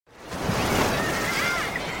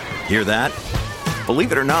Hear that?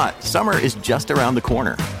 Believe it or not, summer is just around the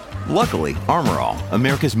corner. Luckily, Armor All,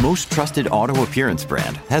 America's most trusted auto appearance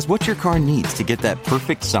brand, has what your car needs to get that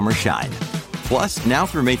perfect summer shine. Plus, now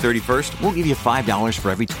through May 31st, we'll give you $5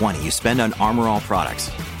 for every $20 you spend on Armor All products.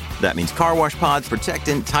 That means car wash pods,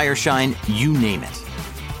 protectant, tire shine, you name it.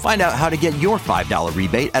 Find out how to get your $5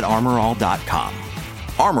 rebate at armorall.com.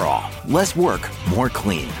 Armor All, less work, more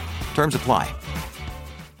clean. Terms apply.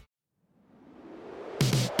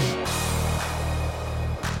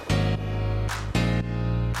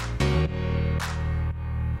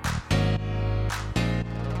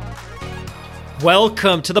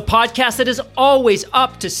 Welcome to the podcast that is always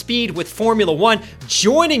up to speed with Formula One.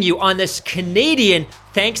 Joining you on this Canadian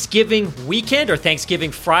Thanksgiving weekend, or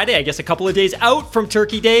Thanksgiving Friday, I guess a couple of days out from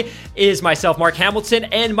Turkey Day, is myself, Mark Hamilton,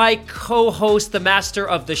 and my co-host, the master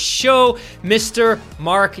of the show, Mr.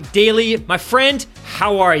 Mark Daly. My friend,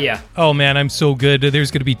 how are you? Oh man, I'm so good.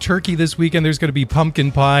 There's going to be turkey this weekend. There's going to be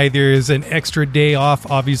pumpkin pie. There's an extra day off,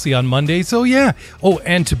 obviously, on Monday. So yeah. Oh,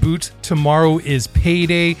 and to boot, tomorrow is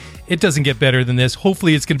payday. It doesn't get better than this.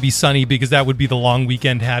 Hopefully it's going to be sunny because that would be the long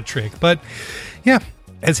weekend hat trick. But yeah,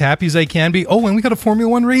 as happy as I can be. Oh, and we got a Formula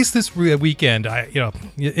One race this weekend.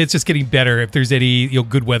 It's just getting better if there's any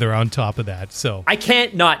good weather on top of that. So I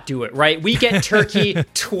can't not do it, right? We get turkey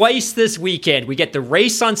twice this weekend. We get the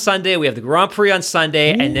race on Sunday. We have the Grand Prix on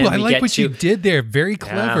Sunday, and then I like what you did there. Very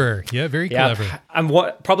clever. Yeah, very clever. I'm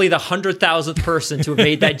probably the 100,000th person to have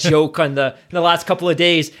made that joke in the last couple of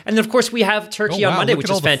days. And then, of course, we have turkey on Monday,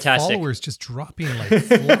 which is fantastic. Followers just dropping like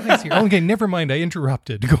flies here. Okay, never mind. I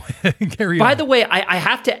interrupted. Go ahead and carry on. By the way, I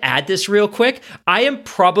have to add this real quick. I am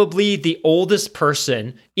probably the oldest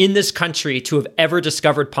person in this country to have ever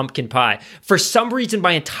discovered pumpkin pie. For some reason,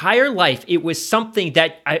 my entire life, it was something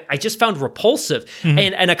that I just found repulsive. Mm-hmm.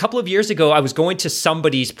 And a couple of years ago, I was going to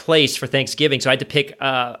somebody's place for Thanksgiving, so I had to pick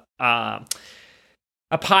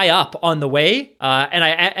a pie up on the way, and I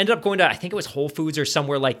ended up going to, I think it was Whole Foods or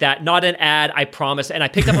somewhere like that. Not an ad, I promise. And I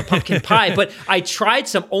picked up a pumpkin pie, but I tried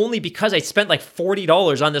some only because I spent like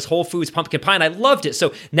 $40 on this Whole Foods pumpkin pie, and I loved it.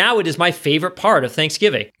 So now it is my favorite part of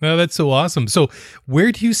Thanksgiving. Oh, that's so awesome. So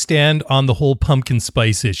where do you stand on the whole pumpkin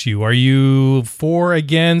spice issue? Are you for,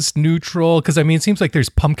 against, neutral? Because, I mean, it seems like there's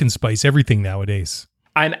pumpkin spice everything nowadays.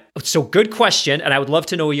 So good question, and I would love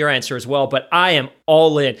to know your answer as well, but I am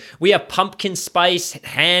all in. We have pumpkin spice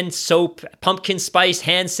hand soap, pumpkin spice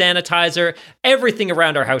hand sanitizer, everything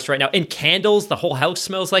around our house right now. And candles, the whole house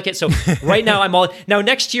smells like it. So right now I'm all in. Now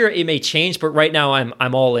next year it may change, but right now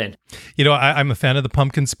I'm all in. You know, I'm a fan of the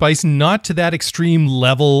pumpkin spice, not to that extreme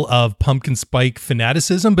level of pumpkin spice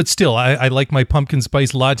fanaticism, but still I like my pumpkin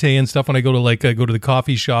spice latte and stuff when I go to go to the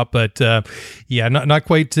coffee shop. But not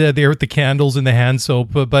quite there with the candles and the hand soap.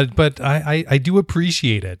 But I do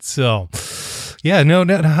appreciate it. So, yeah, no,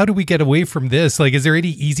 how do we get away from this? Like, is there any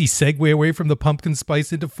easy segue away from the pumpkin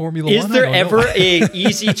spice into Formula One? Is there ever a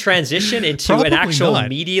easy transition into an actual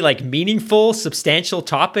meaty, like meaningful, substantial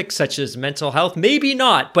topic such as mental health? Maybe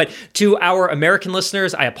not. But to our American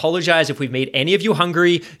listeners, I apologize if we've made any of you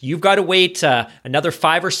hungry. You've got to wait another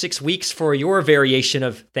 5 or 6 weeks for your variation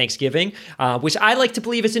of Thanksgiving, which I like to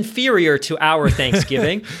believe is inferior to our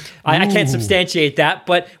Thanksgiving. I can't substantiate that.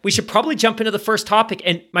 But we should probably jump into the first topic.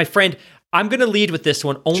 And my friend, I'm going to lead with this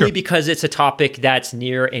one only because it's a topic that's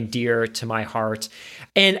near and dear to my heart.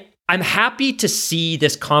 And I'm happy to see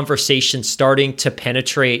this conversation starting to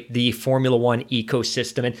penetrate the Formula One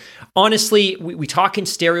ecosystem. And honestly, we talk in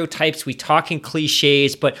stereotypes, we talk in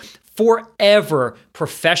cliches, but forever,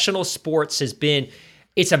 professional sports has been,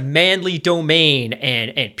 it's a manly domain,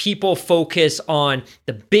 and people focus on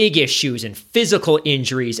the big issues and physical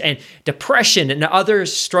injuries and depression and other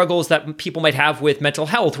struggles that people might have with mental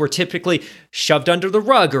health were typically shoved under the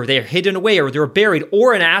rug, or they're hidden away, or they're buried.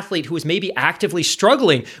 Or an athlete who is maybe actively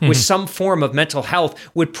struggling with some form of mental health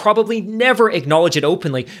would probably never acknowledge it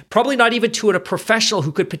openly, probably not even to a professional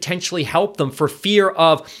who could potentially help them for fear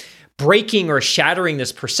of breaking or shattering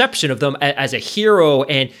this perception of them as a hero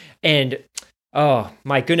and oh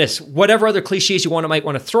my goodness, whatever other cliches you might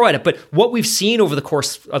want to throw at it. But what we've seen over the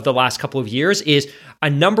course of the last couple of years is a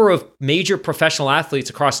number of major professional athletes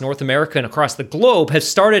across North America and across the globe have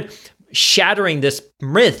started shattering this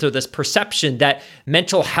myth or this perception that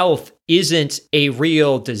mental health isn't a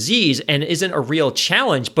real disease and isn't a real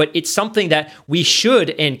challenge, but it's something that we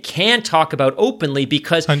should and can talk about openly,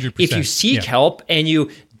 because 100%, if you seek help and you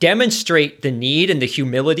demonstrate the need and the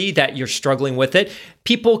humility that you're struggling with it,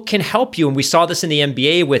 people can help you. And we saw this in the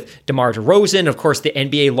NBA with DeMar DeRozan. Of course, the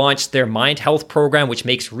NBA launched their Mind Health program, which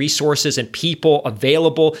makes resources and people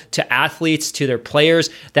available to athletes, to their players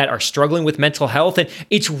that are struggling with mental health. And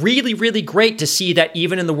it's really, really great to see that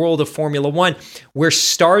even in the world of Formula One, we're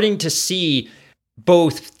starting to see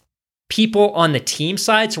both people on the team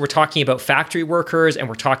side. So we're talking about factory workers and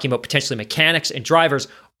we're talking about potentially mechanics and drivers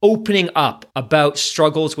opening up about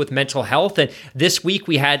struggles with mental health. And this week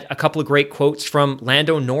we had a couple of great quotes from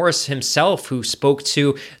Lando Norris himself, who spoke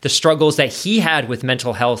to the struggles that he had with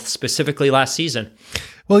mental health specifically last season.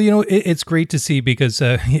 Well, it's great to see because,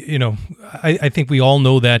 I think we all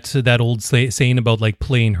know that old saying about like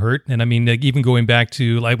playing hurt. And I mean, like, even going back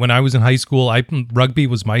to like when I was in high school, rugby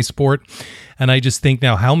was my sport. And I just think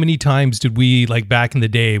now, how many times did we, like back in the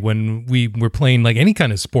day when we were playing like any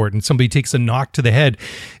kind of sport and somebody takes a knock to the head,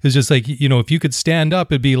 it's just like, if you could stand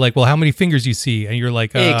up, it'd be like, well, how many fingers you see? And you're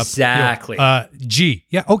like, exactly. G.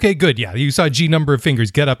 Yeah. Okay, good. Yeah. You saw G number of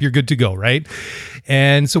fingers, get up, you're good to go. Right.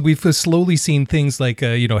 And so we've slowly seen things like,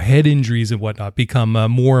 head injuries and whatnot become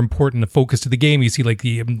more important, the focus to the game. You see like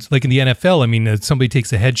in the NFL, I mean, somebody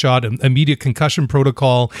takes a headshot, immediate concussion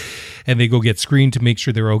protocol, and they go get screened to make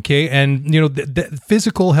sure they're okay. And, the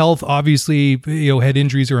physical health, obviously, head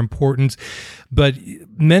injuries are important, but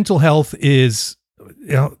mental health is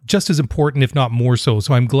just as important, if not more so.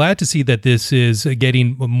 So I'm glad to see that this is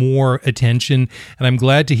getting more attention, and I'm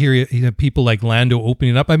glad to hear people like Lando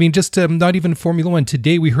opening up. I mean, just not even Formula One.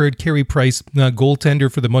 Today we heard Carey Price,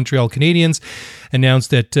 goaltender for the Montreal Canadiens, announced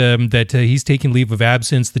that he's taking leave of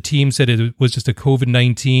absence. The team said it was just a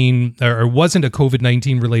COVID-19 or wasn't a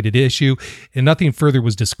COVID-19 related issue, and nothing further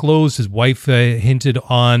was disclosed. His wife hinted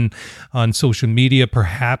on social media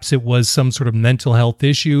perhaps it was some sort of mental health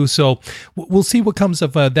issue. So we'll see what comes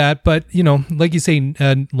of that. But, like you say,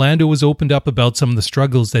 Lando was opened up about some of the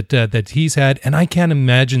struggles that he's had. And I can't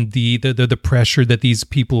imagine the pressure that these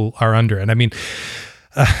people are under. And I mean,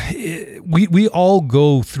 we all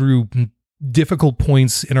go through difficult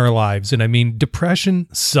points in our lives. And I mean, depression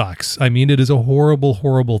sucks. I mean, it is a horrible,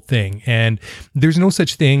 horrible thing. And there's no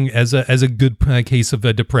such thing as a good case of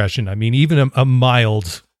depression. I mean, even a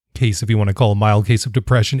mild case, if you want to call a mild case of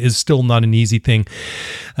depression, is still not an easy thing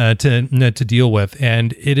to deal with.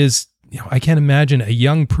 And it is, I can't imagine a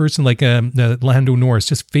young person like Lando Norris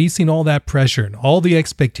just facing all that pressure and all the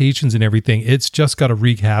expectations and everything. It's just got to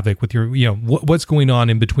wreak havoc with your, what's going on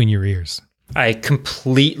in between your ears. I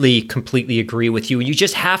completely agree with you. And you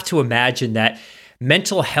just have to imagine that,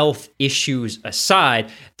 mental health issues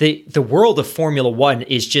aside, the world of Formula One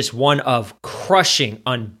is just one of crushing,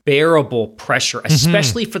 unbearable pressure,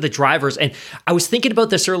 especially for the drivers. And I was thinking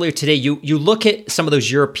about this earlier today. You look at some of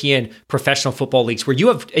those European professional football leagues where you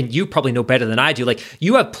have, and you probably know better than I do, like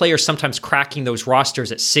you have players sometimes cracking those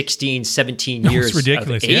rosters at 16, 17 years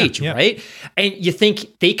of age, right? And you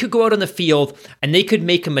think they could go out on the field and they could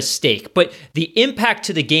make a mistake, but the impact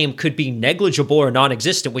to the game could be negligible or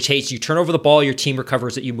non-existent, which hates you turn over the ball, your team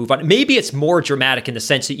recovers it, you move on. Maybe it's more dramatic in the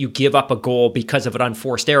sense that you give up a goal because of an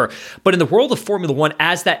unforced error. But in the world of Formula One,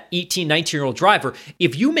 as that 18, 19-year-old driver,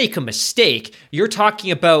 if you make a mistake, you're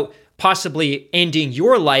talking about possibly ending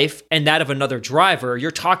your life and that of another driver.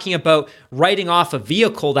 You're talking about writing off a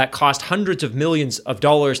vehicle that cost hundreds of millions of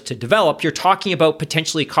dollars to develop. You're talking about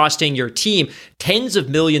potentially costing your team tens of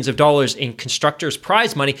millions of dollars in constructors'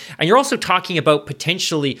 prize money. And you're also talking about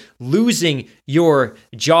potentially losing your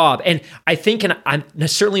job. And I think, and I'm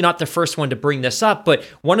certainly not the first one to bring this up, but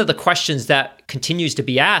one of the questions that continues to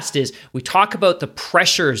be asked is, we talk about the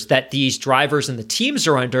pressures that these drivers and the teams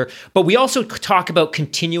are under, but we also talk about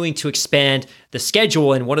continuing to expand the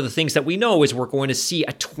schedule. And one of the things that we know is we're going to see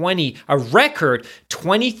a record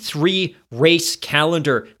 23 race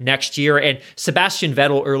calendar next year. And Sebastian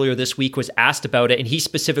Vettel earlier this week was asked about it. And he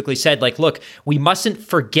specifically said, like, look, we mustn't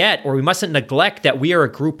forget or we mustn't neglect that we are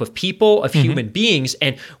a group of people, of human beings,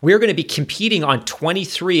 and we're going to be competing on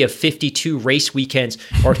 23 of 52 race weekends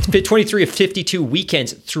or 23 of 52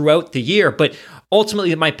 weekends throughout the year. But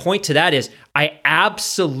ultimately, my point to that is I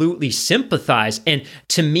absolutely sympathize. And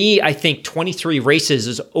to me, I think 23 races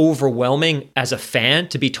is overwhelming as a fan,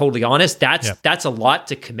 to be totally honest. That's a lot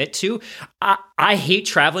to commit to. I hate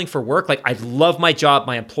traveling for work. Like, I love my job.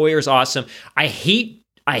 My employer is awesome. I hate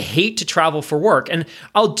to travel for work, and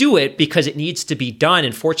I'll do it because it needs to be done.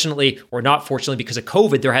 And fortunately, or not fortunately, because of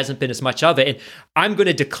COVID, there hasn't been as much of it. And I'm going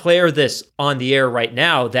to declare this on the air right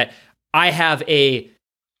now that I have a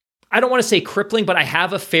I don't want to say crippling, but I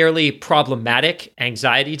have a fairly problematic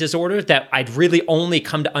anxiety disorder that I'd really only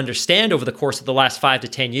come to understand over the course of the last 5 to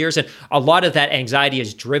 10 years. And a lot of that anxiety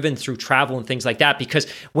is driven through travel and things like that, because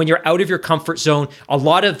when you're out of your comfort zone, a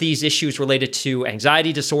lot of these issues related to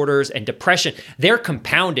anxiety disorders and depression, they're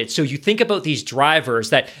compounded. So you think about these drivers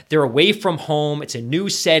that they're away from home, it's a new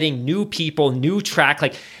setting, new people, new track,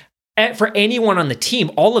 like for anyone on the team,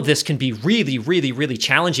 all of this can be really, really, really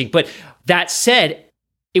challenging. But that said,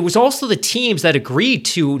 it was also the teams that agreed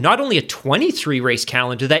to not only a 23 race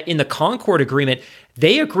calendar, that in the Concord agreement,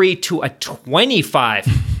 they agreed to a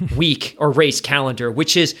 25 week or race calendar,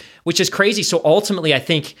 which is crazy. So ultimately, I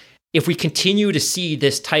think if we continue to see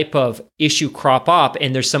this type of issue crop up,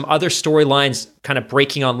 and there's some other storylines kind of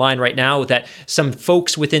breaking online right now that some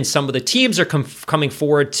folks within some of the teams are coming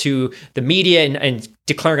forward to the media and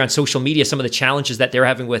declaring on social media some of the challenges that they're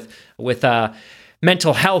having with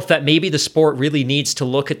mental health, that maybe the sport really needs to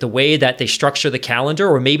look at the way that they structure the calendar,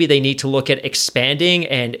 or maybe they need to look at expanding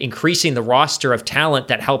and increasing the roster of talent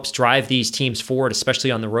that helps drive these teams forward,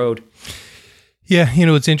 especially on the road. Yeah,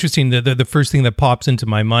 it's interesting. The first thing that pops into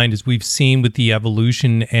my mind is we've seen with the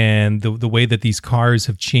evolution and the way that these cars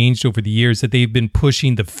have changed over the years, that they've been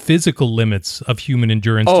pushing the physical limits of human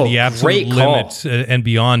endurance to the absolute limit and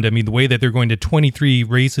beyond. I mean, the way that they're going to 23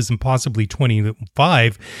 races and possibly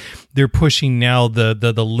 25, they're pushing now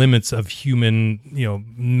the limits of human,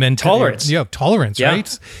 mental tolerance. Yeah, tolerance, yeah.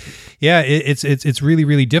 Right? Yeah, it's really,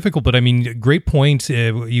 really difficult. But I mean, great point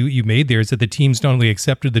you made there is that the teams not only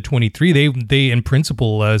accepted the 23, they in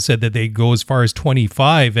principle said that they go as far as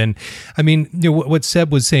 25. And I mean, what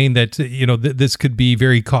Seb was saying, that this could be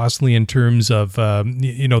very costly in terms of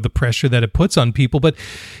the pressure that it puts on people. But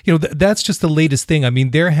that's just the latest thing. I mean,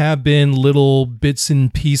 there have been little bits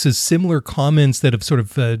and pieces, similar comments that have sort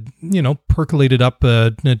of percolated up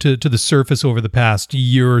to the surface over the past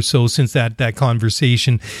year or so since that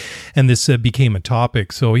conversation. And this became a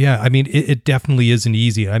topic. So yeah, I mean, it definitely isn't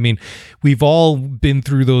easy. I mean, we've all been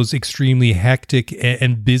through those extremely hectic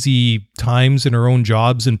and busy times in our own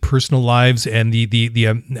jobs and personal lives, and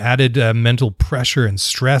the added mental pressure and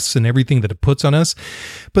stress and everything that it puts on us.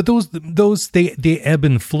 But those they ebb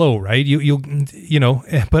and flow, right?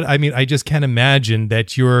 But I mean, I just can't imagine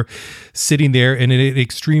that you're sitting there in an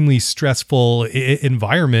extremely stressful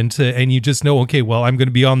environment, and you just know, okay, well, I'm going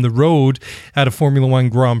to be on the road at a Formula One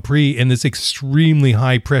Grand Prix in this extremely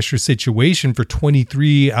high pressure situation for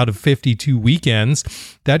 23 out of 52 weekends.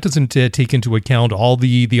 That doesn't take into account all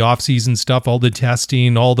the off-season stuff, all the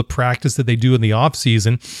testing, all the practice that they do in the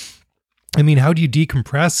off-season. I mean, how do you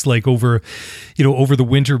decompress over the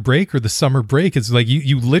winter break or the summer break? It's like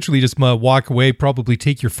you literally just walk away, probably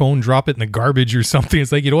take your phone, drop it in the garbage or something.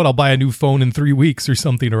 It's like, I'll buy a new phone in 3 weeks or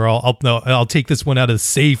something, or I'll take this one out of the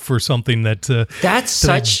safe or something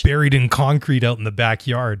that's buried in concrete out in the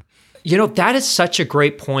backyard. That is such a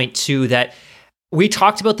great point too, that we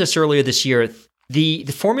talked about this earlier this year. The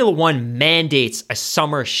Formula One mandates a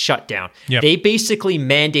summer shutdown. Yep. They basically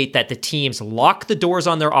mandate that the teams lock the doors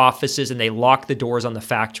on their offices and they lock the doors on the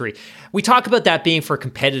factory. We talk about that being for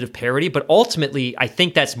competitive parity, but ultimately, I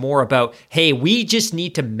think that's more about, hey, we just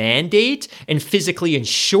need to mandate and physically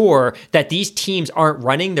ensure that these teams aren't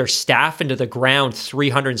running their staff into the ground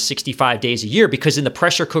 365 days a year, because in the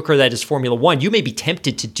pressure cooker that is Formula One, you may be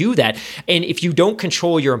tempted to do that. And if you don't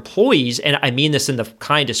control your employees, and I mean this in the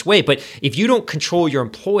kindest way, but if you don't control your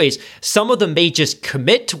employees, some of them may just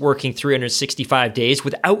commit to working 365 days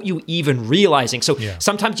without you even realizing. So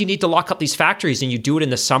sometimes you need to lock up these factories, and you do it in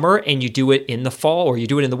the summer, and you do it in the fall, or you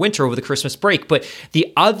do it in the winter over the Christmas break. But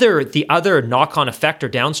the other knock-on effect or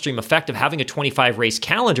downstream effect of having a 25 race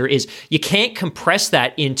calendar is you can't compress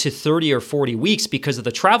that into 30 or 40 weeks because of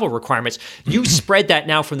the travel requirements. You spread that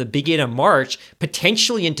now from the beginning of March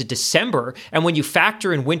potentially into December, and when you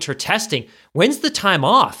factor in winter testing, when's the time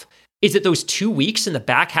off? Is it those 2 weeks in the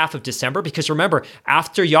back half of December? Because remember,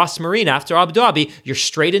 after Yas Marina, after Abu Dhabi, you're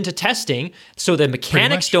straight into testing. So the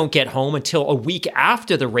mechanics don't get home until a week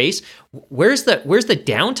after the race. Where's the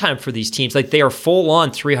downtime for these teams? Like, they are full on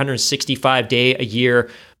 365 day a year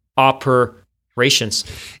operations.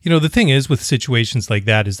 The thing is with situations like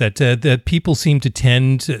that is that people seem to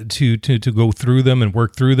tend to go through them and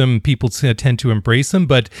work through them. People tend to embrace them,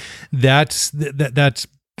 but that's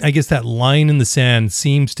I guess that line in the sand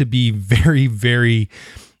seems to be very, very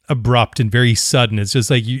abrupt and very sudden. It's just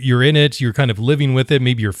like you're in it, you're kind of living with it,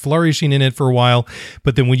 maybe you're flourishing in it for a while,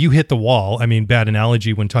 but then when you hit the wall, I mean, bad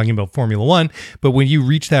analogy when talking about Formula One, but when you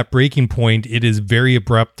reach that breaking point, it is very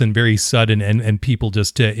abrupt and very sudden, and people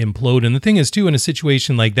just implode. And the thing is too, in a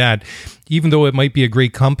situation like that, even though it might be a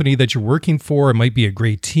great company that you're working for, it might be a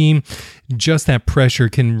great team, just that pressure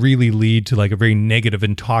can really lead to like a very negative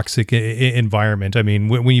and toxic environment. I mean,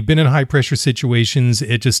 when you've been in high pressure situations,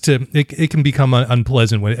 it just it can become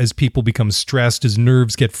unpleasant as people become stressed, as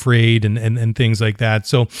nerves get frayed and things like that.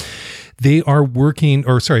 So they are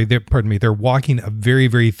they're walking a very,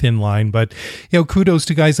 very thin line. But, kudos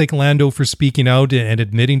to guys like Lando for speaking out and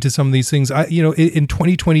admitting to some of these things. In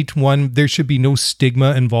 2021, there should be no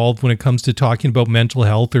stigma involved when it comes to talking about mental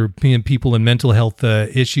health or people in mental health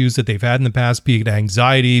issues that they've had in the past, be it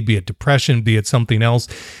anxiety, be it depression, be it something else.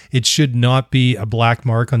 It should not be a black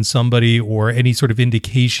mark on somebody or any sort of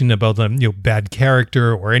indication about them, bad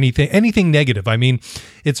character or anything negative. I mean,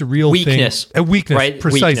 it's a real weakness. Thing. A weakness, right?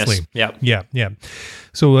 precisely. Weakness. Yeah.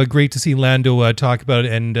 So great to see Lando talk about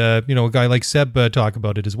it, and a guy like Seb talk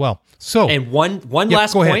about it as well. So, and one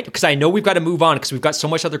last point, because I know we've got to move on because we've got so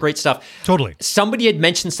much other great stuff. Totally. Somebody had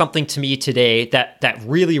mentioned something to me today that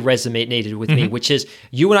really resonated with me, which is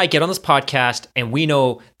you and I get on this podcast, and we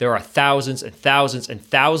know there are thousands and thousands and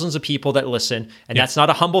thousands of people that listen, and that's not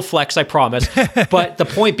a humble flex, I promise. But the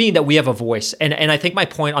point being that we have a voice, and I think my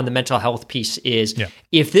point on the mental health piece is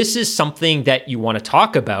if this is something that you want to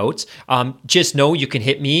talk about, just know you can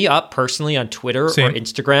hit me up personally on Twitter or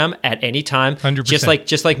Instagram at any time. 100%. Just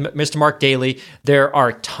like Mr. Mark Daly, there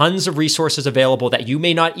are tons of resources available that you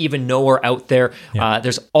may not even know are out there.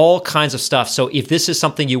 There's all kinds of stuff. So if this is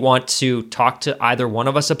something you want to talk to either one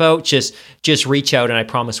of us about, just reach out, and I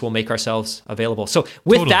promise we'll make ourselves available. So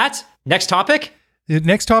with that, next topic. The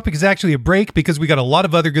next topic is actually a break because we got a lot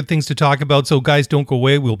of other good things to talk about. So guys, don't go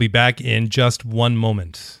away. We'll be back in just one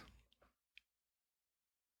moment.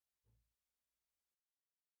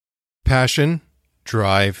 Passion,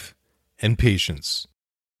 drive, and patience.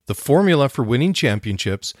 The formula for winning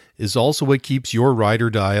championships is also what keeps your ride or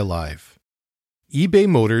die alive. eBay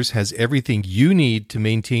Motors has everything you need to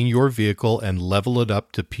maintain your vehicle and level it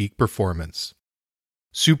up to peak performance.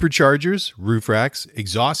 Superchargers, roof racks,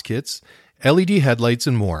 exhaust kits, LED headlights,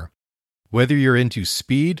 and more. Whether you're into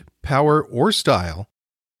speed, power, or style,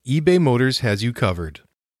 eBay Motors has you covered.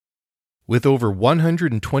 With over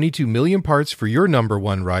 122 million parts for your number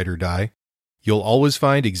one ride or die, you'll always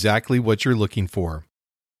find exactly what you're looking for.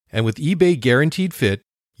 And with eBay Guaranteed Fit,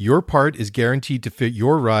 your part is guaranteed to fit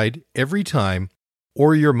your ride every time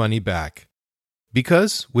or your money back.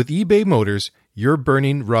 Because with eBay Motors, you're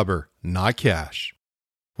burning rubber, not cash.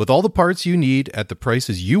 With all the parts you need at the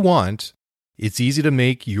prices you want, it's easy to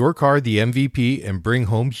make your car the MVP and bring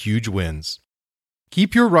home huge wins.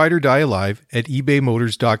 Keep your ride or die alive at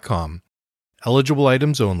ebaymotors.com. Eligible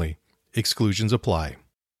items only. Exclusions apply.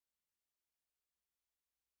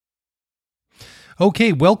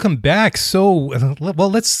 Okay, welcome back. So,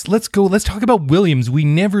 let's go. Let's talk about Williams. We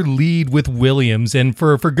never lead with Williams, and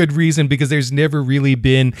for good reason, because there's never really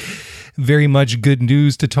been very much good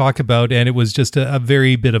news to talk about, and it was just a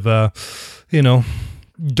very bit of a,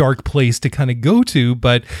 dark place to kind of go to,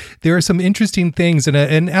 but there are some interesting things,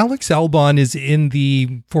 and Alex Albon is in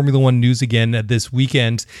the Formula One news again this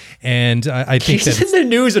weekend, and I think he's in the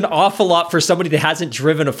news an awful lot for somebody that hasn't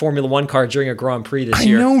driven a Formula One car during a Grand Prix this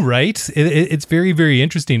year. I know, right? It's very, very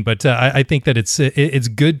interesting, but I think that it's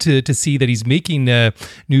good to see that he's making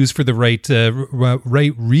news for the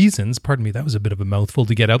right reasons. Pardon me, that was a bit of a mouthful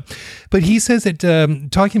to get out. But he says that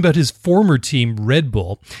talking about his former team, Red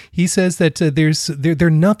Bull, he says that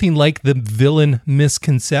they're nothing like the villain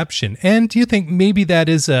misconception. And do you think maybe that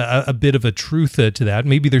is a bit of a truth to that?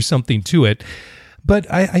 Maybe there's something to it. But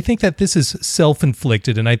I think that this is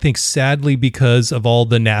self-inflicted, and I think sadly because of all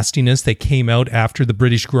the nastiness that came out after the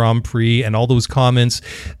British Grand Prix and all those comments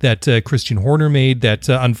that Christian Horner made that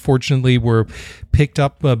unfortunately were picked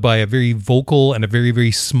up by a very vocal and a very,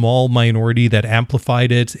 very small minority that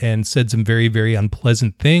amplified it and said some very, very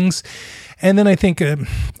unpleasant things. And then I think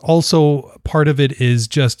also part of it is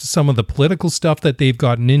just some of the political stuff that they've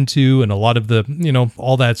gotten into and a lot of the,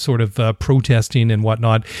 all that sort of protesting and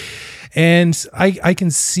whatnot. And I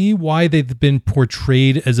can see why they've been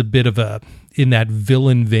portrayed as a bit of in that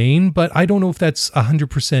villain vein, but I don't know if that's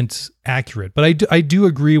 100% accurate. But I do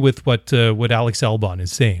agree with what Alex Albon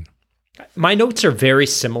is saying. My notes are very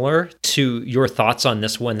similar to your thoughts on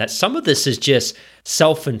this one, that some of this is just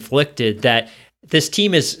self-inflicted, that this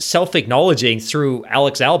team is self-acknowledging through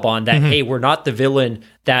Alex Albon that, hey, we're not the villain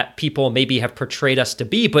that people maybe have portrayed us to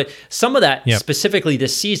be. But some of that specifically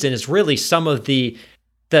this season is really some of the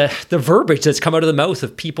the verbiage that's come out of the mouth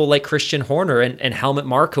of people like Christian Horner and Helmut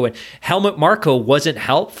Marko. And Helmut Marko wasn't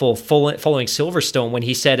helpful following Silverstone when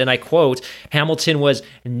he said, and I quote, Hamilton was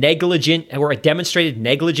negligent or demonstrated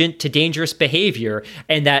negligent to dangerous behavior,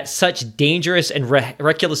 and that such dangerous and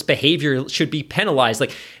reckless behavior should be penalized.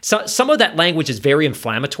 Like some of that language is very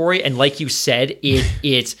inflammatory. And like you said,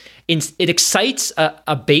 it excites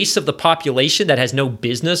a base of the population that has no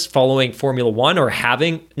business following Formula One or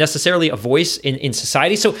having necessarily a voice in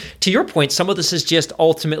society. So to your point, some of this is just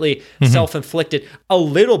ultimately self-inflicted. A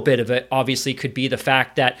little bit of it obviously could be the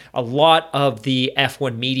fact that a lot of the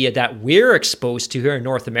F1 media that we're exposed to here in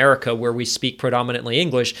North America, where we speak predominantly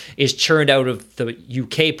English, is churned out of the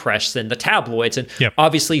UK press and the tabloids. And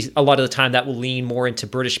obviously a lot of the time that will lean more into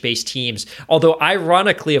British-based teams. Although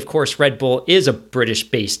ironically, of course, Red Bull is a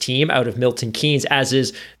British-based team out of Milton Keynes, as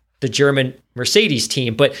is the German Mercedes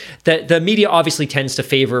team. But the media obviously tends to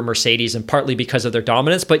favor Mercedes, and partly because of their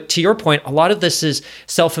dominance. But to your point, a lot of this is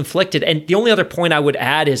self-inflicted. And the only other point I would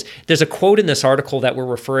add is there's a quote in this article that we're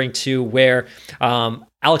referring to where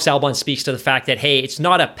Alex Albon speaks to the fact that, hey, it's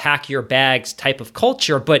not a pack your bags type of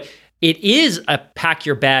culture, but it is a pack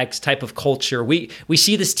your bags type of culture. We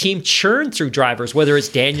see this team churn through drivers, whether it's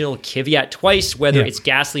Daniel Kvyat twice, whether it's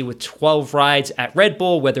Gasly with 12 rides at Red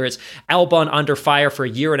Bull, whether it's Albon under fire for a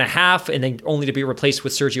year and a half and then only to be replaced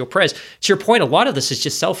with Sergio Perez. To your point, a lot of this is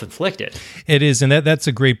just self-inflicted. It is, and that's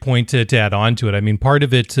a great point to add on to it. I mean, part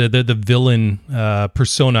of it, the villain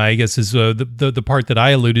persona, I guess, is the part that I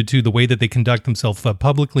alluded to, the way that they conduct themselves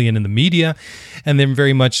publicly and in the media, and then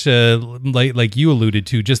very much like you alluded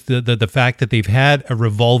to, just the fact that they've had a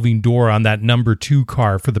revolving door on that number 2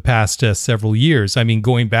 car for the past several years. I mean,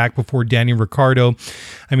 going back before Daniel Ricciardo,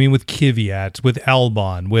 I mean, with Kvyat, with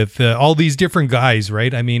Albon, with all these different guys,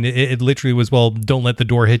 right? I mean, it literally was, well, don't let the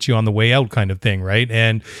door hit you on the way out kind of thing, right?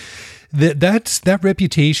 And that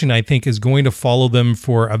reputation, I think, is going to follow them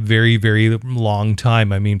for a very, very long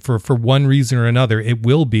time. I mean, for one reason or another, it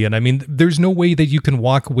will be. And I mean, there's no way that you can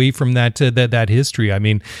walk away from that history. I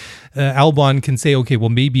mean, Albon can say, okay, well,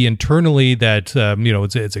 maybe internally that,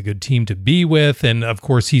 it's a good team to be with. And of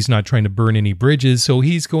course, he's not trying to burn any bridges. So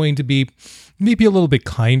he's going to be maybe a little bit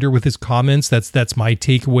kinder with his comments. That's my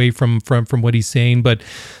takeaway from what he's saying. But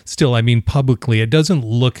still, I mean, publicly, it doesn't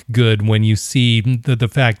look good when you see the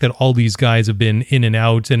fact that all these guys have been in and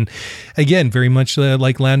out. And again, very much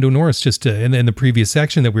like Lando Norris, just in the previous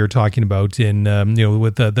section that we were talking about,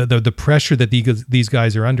 with the pressure that these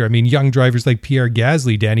guys are under. I mean, young drivers like Pierre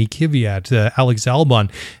Gasly, Danny Kvyat, Alex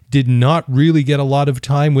Albon did not really get a lot of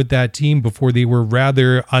time with that team before they were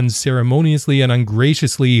rather unceremoniously and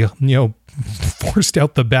ungraciously, forced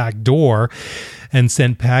out the back door and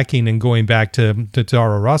sent packing and going back to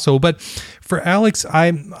Toro Rosso. But for Alex,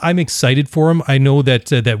 I'm excited for him. I know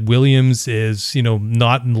that Williams is,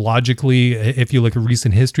 not logically, if you look at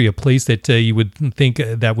recent history, a place that you would think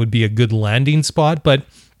that would be a good landing spot. But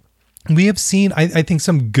we have seen, I think,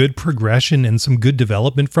 some good progression and some good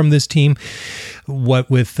development from this team. What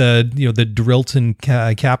with the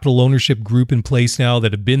Dorilton Capital Ownership Group in place now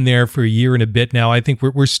that have been there for a year and a bit now, I think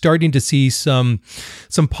we're starting to see some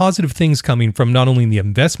positive things coming from not only the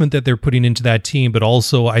investment that they're putting into that team, but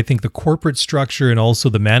also I think the corporate structure and also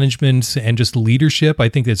the management and just leadership. I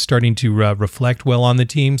think it's starting to reflect well on the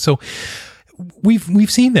team. So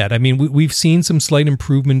we've seen that. I mean, we've seen some slight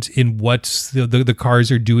improvement in what the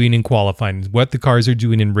cars are doing in qualifying, what the cars are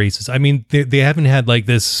doing in races. I mean, they haven't had like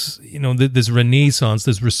this, this renaissance,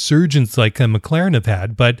 this resurgence like McLaren have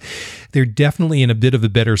had, but they're definitely in a bit of a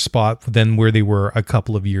better spot than where they were a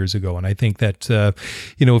couple of years ago. And I think that,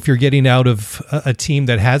 if you're getting out of a team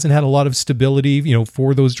that hasn't had a lot of stability,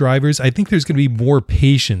 for those drivers, I think there's going to be more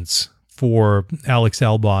patience for Alex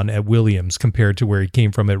Albon at Williams compared to where he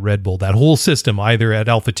came from at Red Bull. That whole system, either at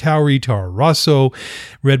AlphaTauri, Toro Rosso,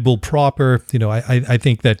 Red Bull proper, I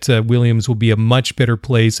think that Williams will be a much better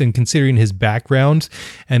place. And considering his background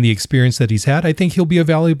and the experience that he's had, I think he'll be a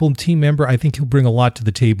valuable team member. I think he'll bring a lot to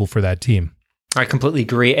the table for that team. I completely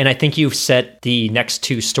agree. And I think you've set the next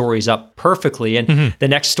 2 stories up perfectly. And the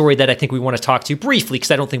next story that I think we want to talk to briefly, because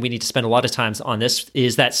I don't think we need to spend a lot of time on this,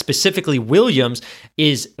 is that specifically Williams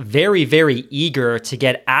is very, very eager to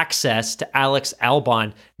get access to Alex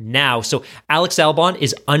Albon now. So Alex Albon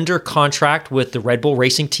is under contract with the Red Bull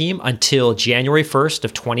Racing team until January 1st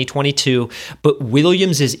of 2022, but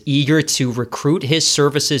Williams is eager to recruit his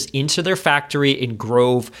services into their factory in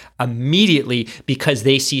Grove immediately because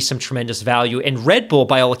they see some tremendous value. And Red Bull,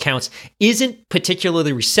 by all accounts, isn't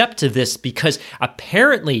particularly receptive to this because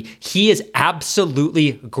apparently he is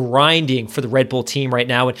absolutely grinding for the Red Bull team right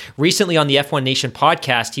now. And recently on the F1 Nation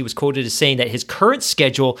podcast, he was quoted as saying that his current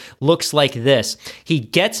schedule looks like this. He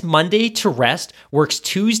gets Monday to rest, works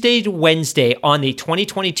Tuesday to Wednesday on the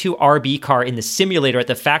 2022 RB car in the simulator at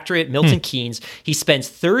the factory at Milton Keynes. He spends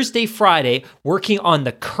Thursday, Friday working on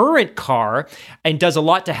the current car and does a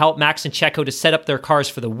lot to help Max and Checo to set up their cars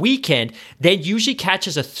for the weekend. Then usually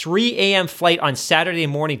catches a 3 a.m. flight on Saturday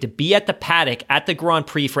morning to be at the paddock at the Grand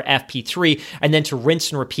Prix for FP3 and then to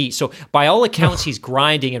rinse and repeat. So by all accounts, he's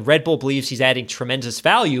grinding and Red Bull believes he's adding tremendous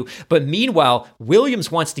value. But meanwhile,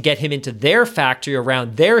 Williams wants to get him into their factory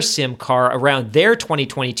around their sim car, around their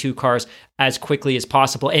 2022 cars as quickly as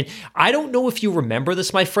possible. And I don't know if you remember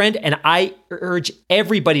this, my friend, and I urge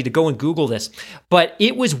everybody to go and Google this, but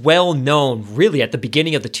it was well known really at the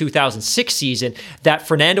beginning of the 2006 season that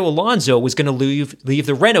Fernando Alonso was going to leave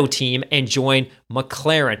the Renault team and join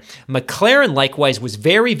McLaren. McLaren likewise was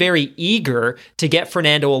very, very eager to get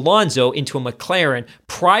Fernando Alonso into a McLaren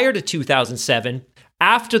prior to 2007,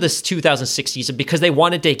 after this 2006 season, because they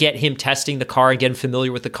wanted to get him testing the car and get him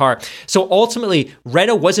familiar with the car. So ultimately,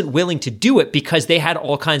 Renault wasn't willing to do it because they had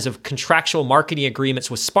all kinds of contractual marketing agreements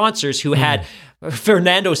with sponsors who had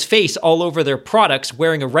Fernando's face all over their products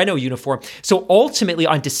wearing a Renault uniform. So ultimately,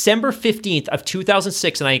 on December 15th of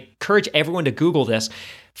 2006, and I encourage everyone to Google this,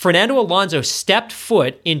 Fernando Alonso stepped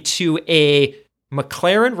foot into a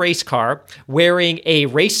McLaren race car wearing a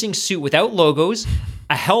racing suit without logos,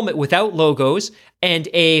 a helmet without logos, and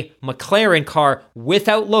a McLaren car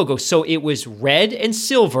without logo. So it was red and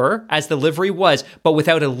silver as the livery was, but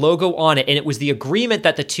without a logo on it. And it was the agreement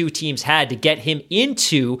that the two teams had to get him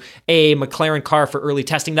into a McLaren car for early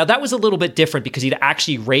testing. Now that was a little bit different because he'd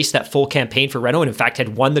actually raced that full campaign for Renault and in fact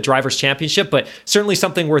had won the Drivers' Championship, but certainly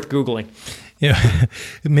something worth Googling. Yeah,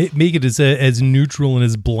 make it as neutral and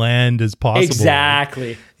as bland as possible.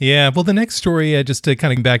 Exactly. Yeah. Well, the next story, just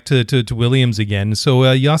kind of back to Williams again.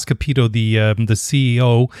 So Jost Capito, the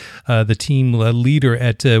CEO, the team leader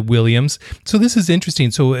at Williams. So this is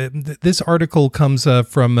interesting. So this article comes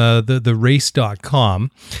from the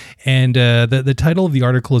race.com, and the title of the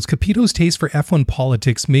article is "Capito's taste for F1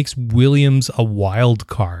 politics makes Williams a wild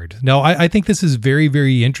card." Now, I think this is very,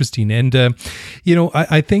 very interesting, and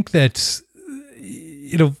I think that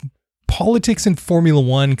politics and Formula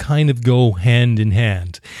One kind of go hand in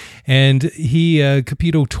hand. And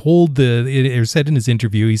Capito said in his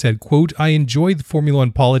interview, he said, quote, "I enjoy the Formula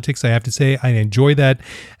One politics. I have to say, I enjoy that.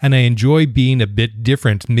 And I enjoy being a bit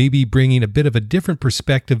different, maybe bringing a bit of a different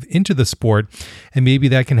perspective into the sport. And maybe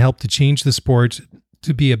that can help to change the sport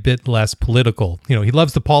to be a bit less political." He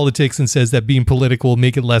loves the politics and says that being political will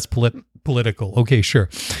make it less political. Okay, sure.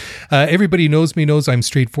 Everybody knows I'm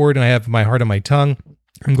straightforward and I have my heart on my tongue.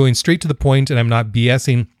 I'm going straight to the point and I'm not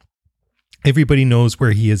BSing. Everybody knows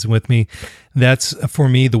where he is with me. That's, for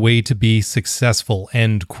me, the way to be successful,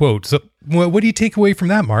 end quote. So what do you take away from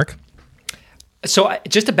that, Mark? So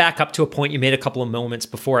just to back up to a point you made a couple of moments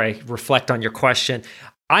before I reflect on your question,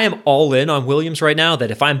 I am all in on Williams right now,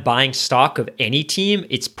 that if I'm buying stock of any team,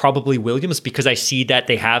 it's probably Williams because I see that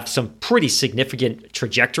they have some pretty significant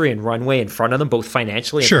trajectory and runway in front of them, both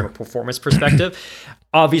financially and from a performance perspective.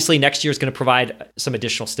 Obviously, next year is going to provide some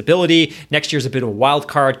additional stability. Next year is a bit of a wild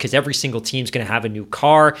card because every single team is going to have a new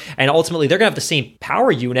car. And ultimately, they're going to have the same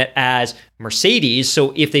power unit as Mercedes.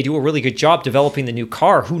 So if they do a really good job developing the new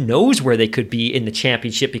car, who knows where they could be in the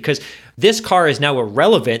championship, because this car is now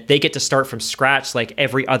irrelevant. They get to start from scratch like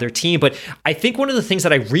every other team. But I think one of the things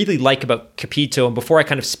that I really like about Capito, and before I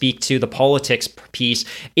kind of speak to the politics piece,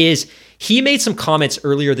 is he made some comments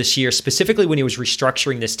earlier this year, specifically when he was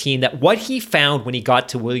restructuring this team, that what he found when he got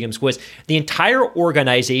to Williams was the entire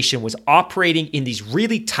organization was operating in these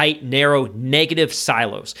really tight, narrow, negative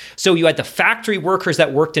silos. So you had the factory workers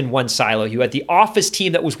that worked in one silo. You had the office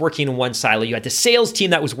team that was working in one silo. You had the sales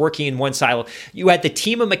team that was working in one silo. You had the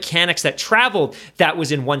team of mechanics that traveled that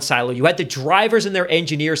was in one silo. You had the drivers and their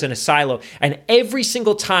engineers in a silo. And every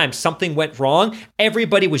single time something went wrong,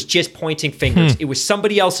 everybody was just pointing fingers. It was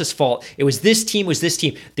somebody else's fault. It was this team,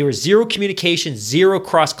 There was zero communication, zero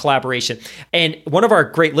cross collaboration. And one of our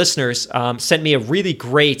great listeners sent me a really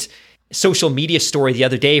great social media story the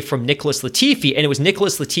other day from Nicholas Latifi, and it was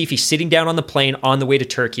Nicholas Latifi sitting down on the plane on the way to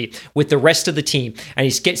Turkey with the rest of the team, and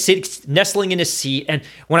he's nestling in his seat. And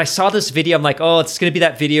when I saw this video, I'm like, oh, it's going to be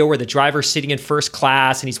that video where the driver's sitting in first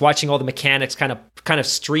class and he's watching all the mechanics kind of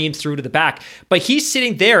stream through to the back. But he's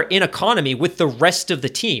sitting there in economy with the rest of the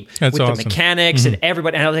team, with awesome. The mechanics and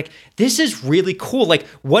everybody. And I was like, this is really cool. Like,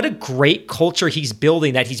 what a great culture he's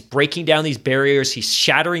building, that he's breaking down these barriers, he's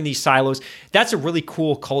shattering these silos. That's a really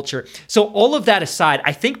cool culture. So all of that aside,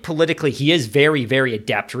 I think politically he is very, very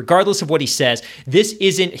adept. Regardless of what he says, this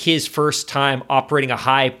isn't his first time operating a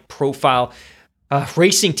high-profile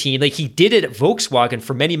racing team. Like, he did it at Volkswagen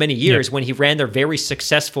for many, many years when he ran their very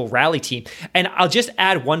successful rally team. And I'll just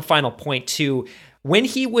add one final point too. When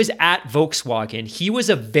he was at Volkswagen, he was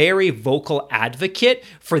a very vocal advocate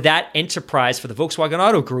for that enterprise, for the Volkswagen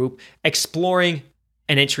Auto Group, exploring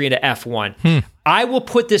an entry into F1. I will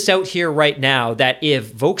put this out here right now that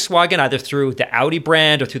if Volkswagen, either through the Audi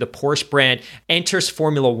brand or through the Porsche brand, enters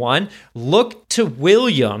Formula One, look to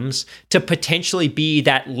Williams to potentially be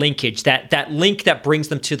that linkage, that link that brings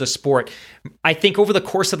them to the sport. I think over the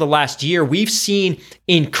course of the last year, we've seen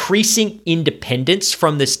increasing independence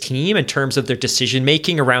from this team in terms of their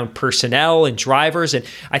decision-making around personnel and drivers. And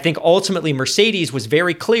I think ultimately Mercedes was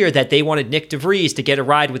very clear that they wanted Nick DeVries to get a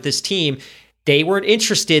ride with this team. They weren't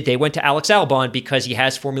interested. They went to Alex Albon because he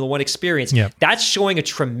has Formula One experience. Yep. That's showing a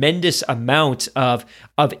tremendous amount of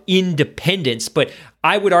independence. But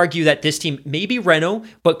I would argue that this team, maybe Renault,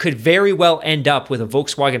 but could very well end up with a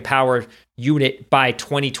Volkswagen-powered unit by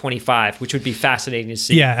 2025, which would be fascinating to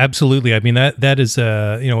see. Yeah, absolutely. I mean, that is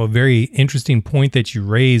a very interesting point that you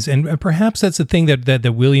raise, and perhaps that's the thing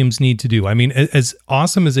that Williams need to do. I mean, as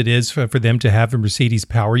awesome as it is for them to have a Mercedes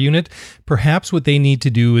power unit, perhaps what they need to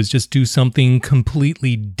do is just do something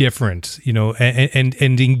completely different,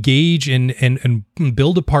 and engage and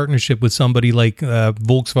build a partnership with somebody like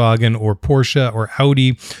Volkswagen or Porsche or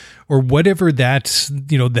Audi, or whatever that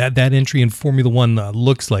entry in Formula One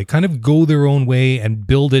looks like. Kind of go their own way and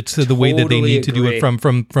build it the way that they need to do it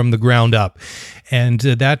from the ground up. And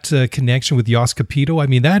that connection with Jost Capito, I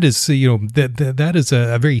mean, that is that is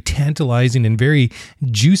a very tantalizing and very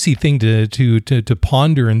juicy thing to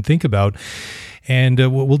ponder and think about. And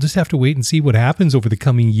we'll just have to wait and see what happens over the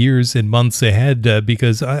coming years and months ahead,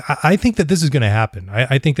 because I think that this is going to happen.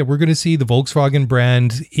 I think that we're going to see the Volkswagen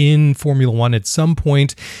brand in Formula One at some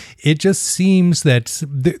point. It just seems that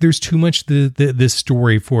there's too much this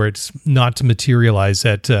story for it not to materialize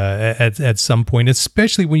at some point,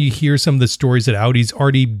 especially when you hear some of the stories that Audi's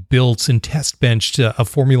already built and test benched a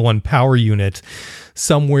Formula One power unit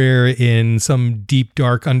somewhere in some deep,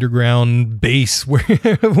 dark underground base where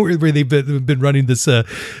they've been running this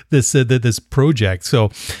project. So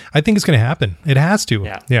I think it's going to happen. It has to.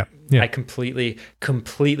 Yeah. I completely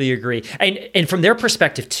agree. And from their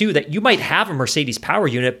perspective too, that you might have a Mercedes power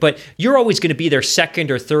unit, but you're always going to be their second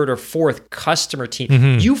or third or fourth customer team.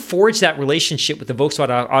 Mm-hmm. You forge that relationship with the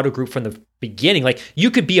Volkswagen Auto Group from the beginning. Like, you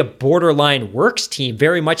could be a borderline works team,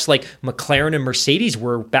 very much like McLaren and Mercedes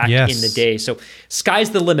were back in the day. So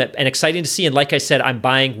sky's the limit, and exciting to see. And like I said, I'm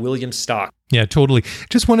buying Williams stock. Yeah, totally.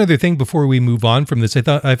 Just one other thing before we move on from this.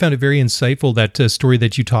 I found it very insightful, that story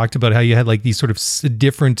that you talked about, how you had like these sort of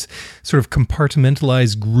different sort of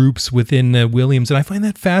compartmentalized groups within Williams. And I find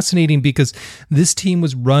that fascinating, because this team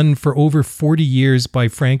was run for over 40 years by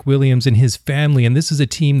Frank Williams and his family. And this is a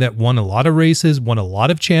team that won a lot of races, won a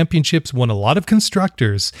lot of championships, won a lot of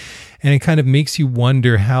constructors. And it kind of makes you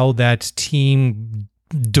wonder how that team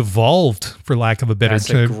devolved, for lack of a better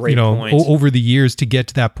term, over the years to get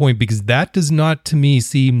to that point, because that does not, to me,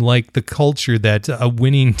 seem like the culture that a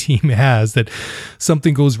winning team has, that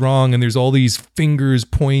something goes wrong and there's all these fingers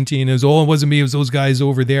pointing as, oh, it wasn't me, it was those guys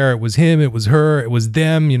over there, it was him, it was her, it was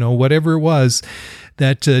them, whatever it was.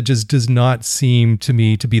 That just does not seem to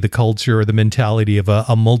me to be the culture or the mentality of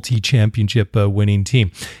a multi-championship winning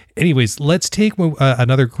team. Anyways, let's take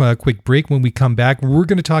another quick break. When we come back, we're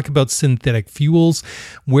going to talk about synthetic fuels,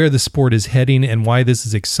 where the sport is heading, and why this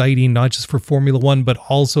is exciting, not just for Formula One, but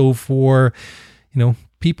also for,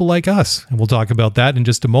 people like us. And we'll talk about that in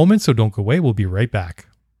just a moment, so don't go away. We'll be right back.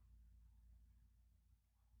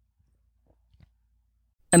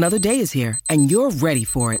 Another day is here, and you're ready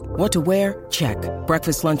for it. What to wear? Check.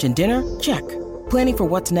 Breakfast, lunch, and dinner? Check. Planning for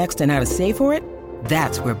what's next and how to save for it?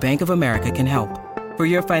 That's where Bank of America can help. For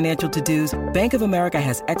your financial to-dos, Bank of America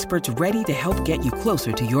has experts ready to help get you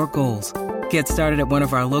closer to your goals. Get started at one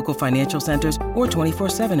of our local financial centers or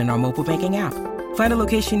 24/7 in our mobile banking app. Find a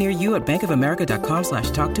location near you at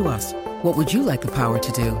bankofamerica.com/talktous. What would you like the power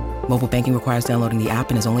to do? Mobile banking requires downloading the app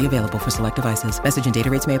and is only available for select devices. Message and data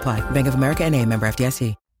rates may apply. Bank of America NA, member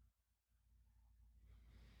FDIC.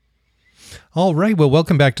 All right. Well,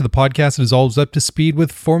 welcome back to the podcast. It is always up to speed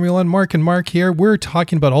with Formula One. Mark and Mark here. We're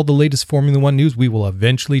talking about all the latest Formula One news. We will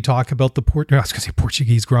eventually talk about the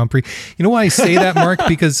Portuguese Grand Prix. You know why I say that, Mark?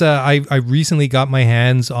 Because I recently got my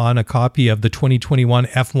hands on a copy of the 2021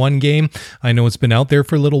 F1 game. I know it's been out there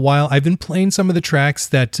for a little while. I've been playing some of the tracks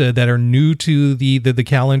that are new to the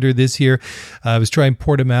calendar this year. I was trying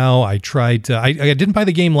Portimao. I didn't buy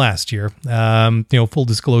the game last year. Full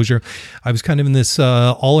disclosure, I was kind of in this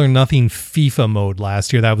all or nothing FIFA mode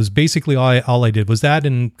last year. That was basically all I did was that,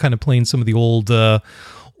 and kind of playing some of the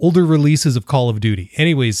older releases of Call of Duty.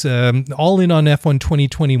 Anyways, all in on F1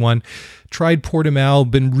 2021. Tried Portimao,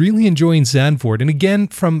 been really enjoying Zandvoort. And again,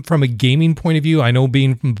 from a gaming point of view, I know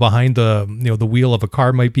being behind the wheel of a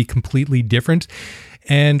car might be completely different.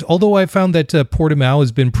 And although I found that Portimao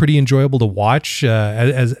has been pretty enjoyable to watch,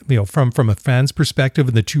 as you know, from a fan's perspective,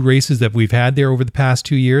 in the two races that we've had there over the past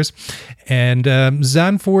 2 years, and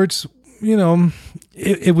Zandvoort,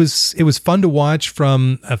 it was fun to watch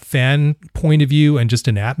from a fan point of view and just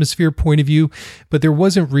an atmosphere point of view, but there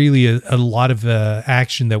wasn't really a lot of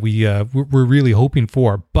action that we were really hoping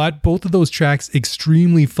for. But both of those tracks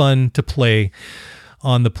extremely fun to play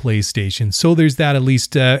on the PlayStation. So there's that at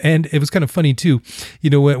least. And it was kind of funny too,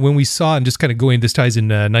 when we saw, and just kind of going, this ties in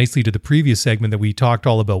nicely to the previous segment that we talked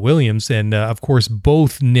all about Williams. And of course,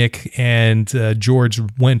 both Nick and George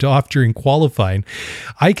went off during qualifying.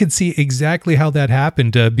 I could see exactly how that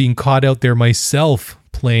happened, being caught out there myself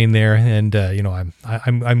playing there, and I'm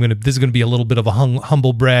gonna. This is gonna be a little bit of a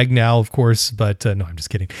humble brag now, of course, but no, I'm just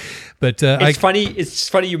kidding. But it's funny. It's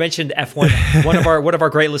funny you mentioned F1. one of our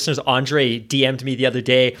great listeners, Andre, DM'd me the other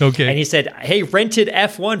day, and he said, "Hey, rented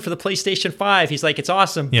F1 for the PlayStation 5." He's like, "It's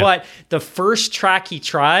awesome," but the first track he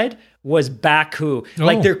tried was Baku.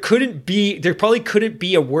 Like there probably couldn't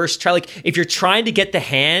be a worse try. Like if you're trying to get a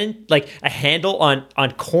handle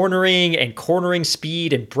on cornering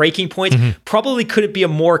speed and braking points, probably couldn't be a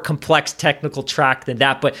more complex technical track than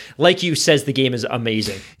that. But like you says, the game is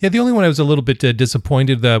amazing. Yeah, the only one I was a little bit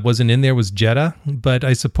disappointed that wasn't in there was Jeddah, but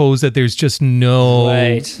I suppose that there's just no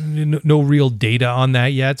real data on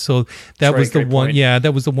that yet. So that was the one. Point. Yeah,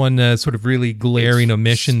 that was the one sort of really glaring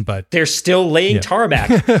omission. But they're still laying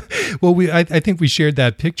tarmac. Well, I think we shared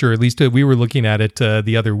that picture. At least we were looking at it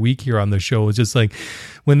the other week here on the show. It's just like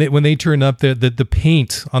when they turn up, the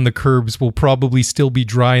paint on the curbs will probably still be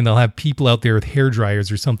dry, and they'll have people out there with hair dryers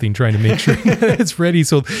or something trying to make sure it's ready,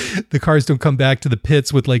 so the cars don't come back to the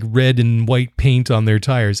pits with like red and white paint on their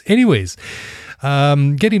tires. Anyways.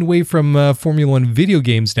 Getting away from Formula One video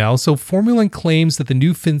games now. So Formula One claims that the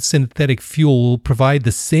new synthetic fuel will provide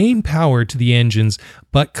the same power to the engines,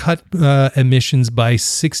 but cut emissions by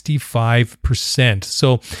 65%.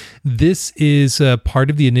 So this is part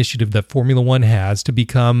of the initiative that Formula One has to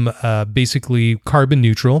become basically carbon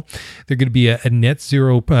neutral. They're going to be a net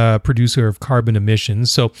zero producer of carbon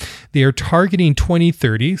emissions. So they are targeting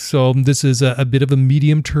 2030. So this is a bit of a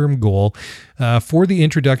medium-term goal for the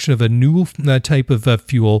introduction of a new type of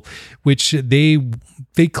fuel, which they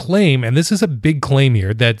claim, and this is a big claim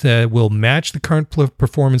here, that will match the current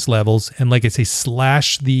performance levels, and like I say,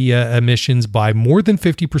 slash the emissions by more than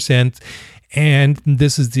 50%. And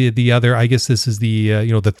this is the other, I guess this is the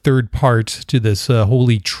the third part to this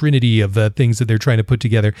holy trinity of things that they're trying to put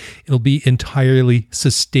together. It'll be entirely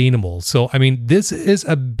sustainable. So, I mean, this is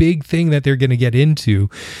a big thing that they're going to get into.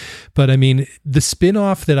 But I mean, the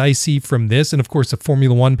spin-off that I see from this, and of course, the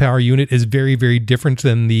Formula One power unit is very, very different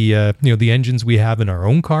than the the engines we have in our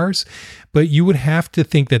own cars. But you would have to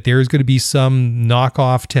think that there is going to be some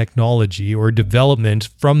knockoff technology or development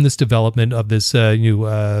from this development of this new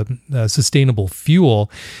sustainable fuel,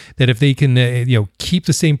 that if they can keep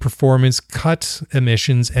the same performance, cut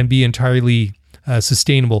emissions, and be entirely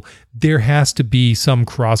sustainable, there has to be some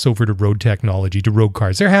crossover to road technology, to road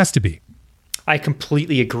cars. There has to be. I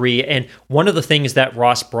completely agree. And one of the things that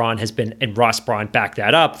Ross Brawn has been, and Ross Brawn backed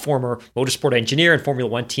that up, former motorsport engineer and Formula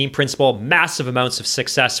One team principal, massive amounts of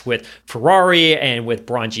success with Ferrari and with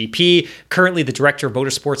Brawn GP, currently the director of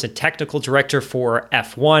motorsports and technical director for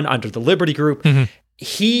F1 under the Liberty Group.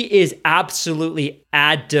 He is absolutely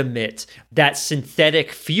adamant that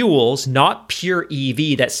synthetic fuels, not pure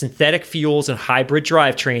EV, that synthetic fuels and hybrid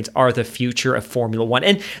drivetrains are the future of Formula One.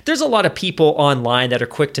 And there's a lot of people online that are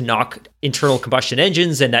quick to knock internal combustion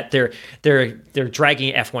engines and that they're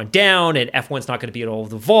dragging F1 down, and F1's not going to be able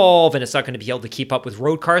to evolve, and it's not going to be able to keep up with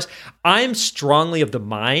road cars. I'm strongly of the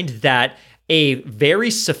mind that a very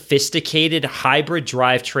sophisticated hybrid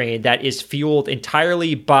drivetrain that is fueled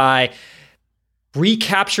entirely by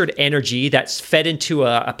recaptured energy that's fed into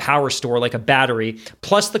a power store like a battery,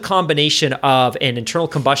 plus the combination of an internal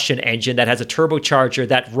combustion engine that has a turbocharger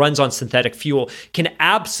that runs on synthetic fuel can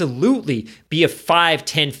absolutely be a 5,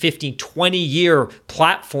 10, 15, 20-year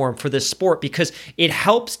platform for this sport, because it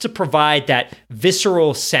helps to provide that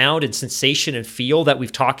visceral sound and sensation and feel that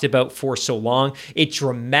we've talked about for so long. It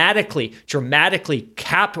dramatically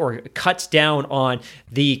cuts down on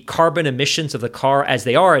the carbon emissions of the car as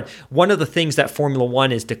they are. And one of the things that Formula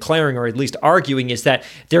One is declaring, or at least arguing, is that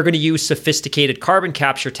they're going to use sophisticated carbon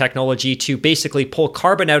capture technology to basically pull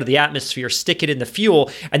carbon out of the atmosphere, stick it in the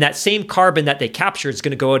fuel, and that same carbon that they capture is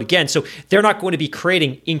going to go out again. So they're not going to be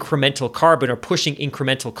creating incremental carbon or pushing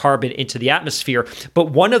incremental carbon into the atmosphere. But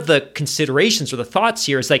one of the considerations or the thoughts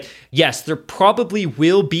here is like, yes, there probably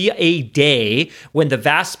will be a day when the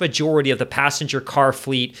vast majority of the passenger car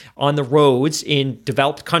fleet on the roads in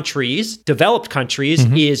developed countries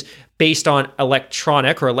is based on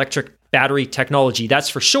electronic or electric battery technology. That's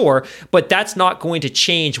for sure, but that's not going to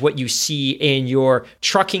change what you see in your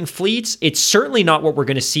trucking fleets. It's certainly not what we're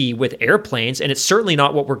going to see with airplanes, and it's certainly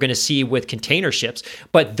not what we're going to see with container ships.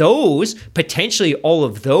 But those, potentially all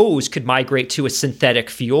of those, could migrate to a synthetic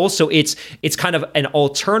fuel. So it's kind of an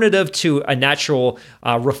alternative to a natural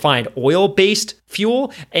refined oil-based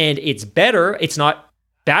fuel, and it's better. It's not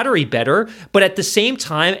battery better, but at the same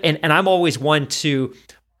time, and I'm always one to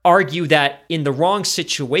argue that in the wrong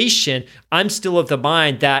situation, I'm still of the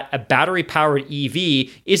mind that a battery-powered EV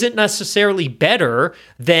isn't necessarily better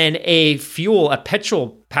than a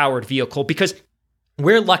petrol-powered vehicle, because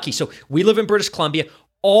we're lucky. So we live in British Columbia.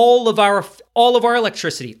 All of our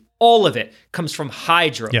electricity, all of it comes from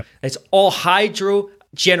hydro. Yep. It's all hydro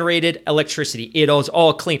generated electricity. It is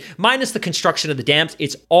all clean, minus the construction of the dams.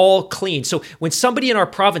 It's all clean. So when somebody in our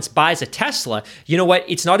province buys a Tesla, you know what?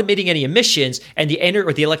 It's not emitting any emissions, and the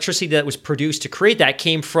electricity that was produced to create that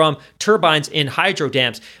came from turbines in hydro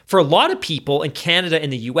dams. For a lot of people in Canada, in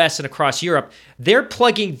the US, and across Europe, they're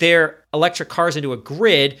plugging their electric cars into a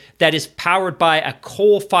grid that is powered by a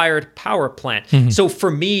coal-fired power plant. Mm-hmm. So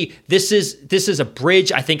for me, this is a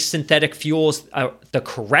bridge. I think synthetic fuels the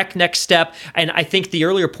correct next step. And I think the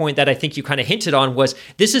earlier point that I think you kind of hinted on was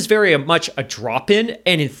this is very much a drop-in,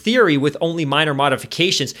 and in theory, with only minor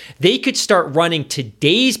modifications, they could start running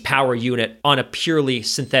today's power unit on a purely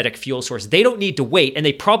synthetic fuel source. They don't need to wait, and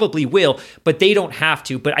they probably will, but they don't have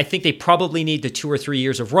to. But I think they probably need the 2 or 3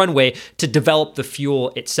 years of runway to develop the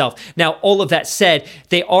fuel itself. Now, all of that said,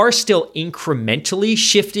 they are still incrementally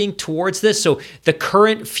shifting towards this. So the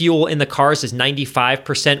current fuel in the cars is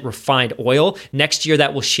 95% refined oil. Next year,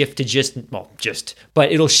 that will shift to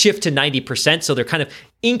but it'll shift to 90%. So they're kind of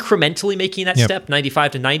incrementally making that step,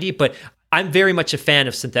 95 to 90. But I'm very much a fan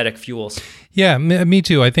of synthetic fuels. Yeah, me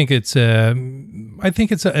too. I think it's a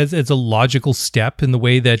logical step in the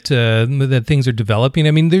way that that things are developing.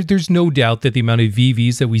 I mean, there's no doubt that the amount of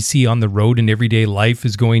EVs that we see on the road in everyday life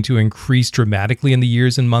is going to increase dramatically in the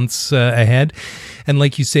years and months ahead. And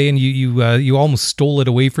like you say, and you almost stole it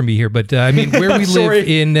away from me here, but I mean, where we live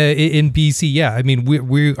in BC, yeah, I mean,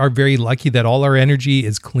 we are very lucky that all our energy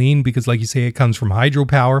is clean because, like you say, it comes from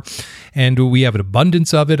hydropower, and we have an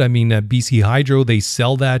abundance of it. I mean, BC Hydro, they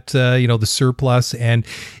sell that, the surplus, and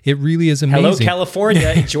it really is amazing. Hello, California.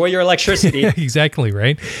 Enjoy your electricity. Yeah, exactly,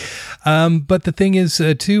 right? But the thing is,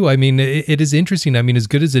 too, I mean, it is interesting. I mean, as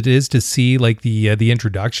good as it is to see like the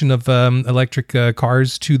introduction of electric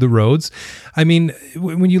cars to the roads, I mean,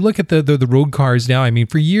 when you look at the road cars now, I mean,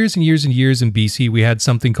 for years and years and years in BC, we had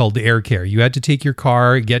something called Air Care. You had to take your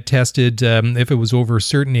car, get tested if it was over a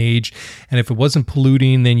certain age, and if it wasn't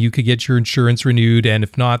polluting, then you could get your insurance renewed, and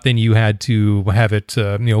if not, then you had to have it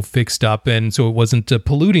fixed up, and so it wasn't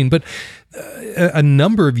polluting. But a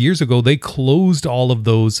number of years ago, they closed all of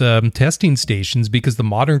those testing stations because the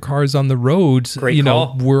modern cars on the road,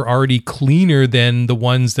 were already cleaner than the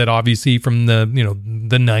ones that obviously from the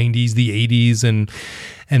 90s, the 80s,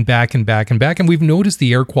 and back. And we've noticed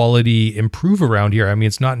the air quality improve around here. I mean,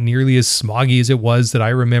 it's not nearly as smoggy as it was that I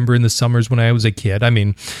remember in the summers when I was a kid. I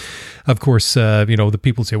mean, of course, the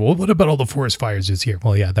people say, well, what about all the forest fires this year?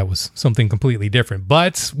 Well, yeah, that was something completely different.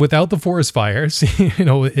 But without the forest fires,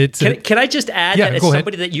 it's... Can I just add that as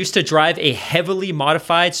somebody that used to drive a heavily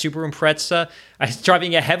modified Subaru Impreza, I was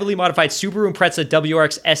driving a heavily modified Subaru Impreza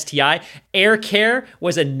WRX STI, Air Care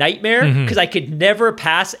was a nightmare because I could never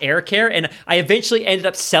pass Air Care. And I eventually ended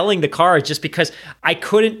up selling the car just because I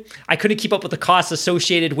couldn't keep up with the costs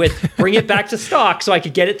associated with bring it back to stock so I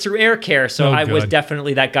could get it through Air Care. So I was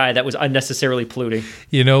definitely that guy that was unnecessarily polluting.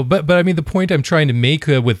 But I mean, the point I'm trying to make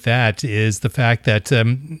with that is the fact that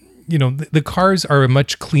the cars are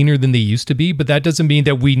much cleaner than they used to be, but that doesn't mean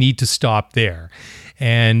that we need to stop there.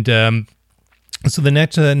 And so the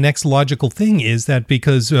next logical thing is that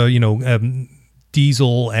because,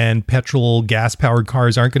 diesel and petrol gas-powered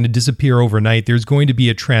cars aren't going to disappear overnight. There's going to be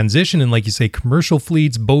a transition, and like you say, commercial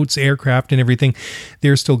fleets, boats, aircraft, and everything,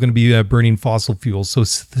 they're still going to be burning fossil fuels. So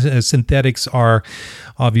synthetics are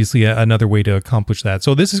obviously another way to accomplish that.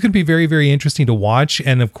 So this is going to be very, very interesting to watch.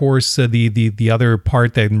 And of course, the other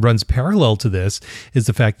part that runs parallel to this is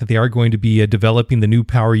the fact that they are going to be developing the new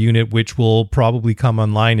power unit, which will probably come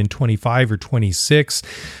online in 25 or 26.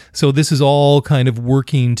 So this is all kind of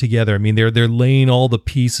working together. I mean, they're laying all the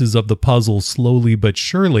pieces of the puzzle slowly but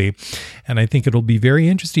surely, and I think it'll be very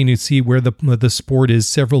interesting to see where the sport is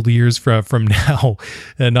several years from now,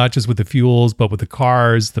 not just with the fuels, but with the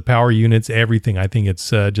cars, the power units, everything. I think it's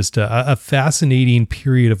just a fascinating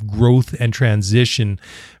period of growth and transition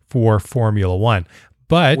for Formula One.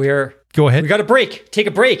 But go ahead. We got a break. Take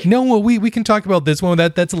a break. No, we can talk about this one.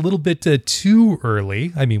 That's a little bit too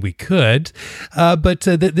early. I mean, we could, but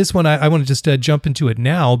this one I want to just jump into it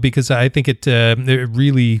now because I think it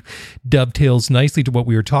really dovetails nicely to what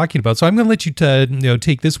we were talking about. So I'm going to let you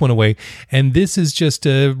take this one away. And this is just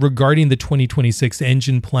regarding the 2026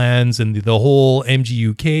 engine plans and the whole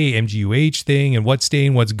MGUK, MGUH thing, and what's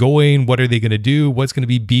staying, what's going, what are they going to do, what's going to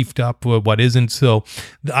be beefed up, what isn't. So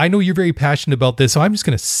I know you're very passionate about this, so I'm just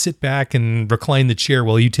going to sit back and recline the chair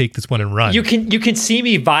while you take this one and run. You can see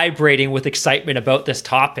me vibrating with excitement about this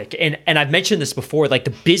topic. And I've mentioned this before, like the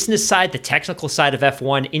business side, the technical side of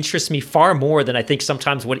F1 interests me far more than I think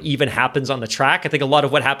sometimes what even happens on the track. I think a lot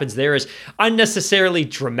of what happens there is unnecessarily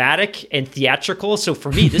dramatic and theatrical. So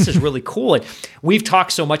for me, this is really cool. And we've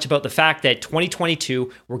talked so much about the fact that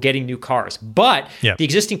 2022, we're getting new cars, but the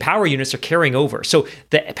existing power units are carrying over. So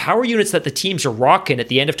the power units that the teams are rocking at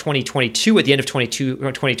the end of 2022, at the end of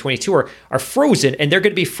 2022 are frozen, and they're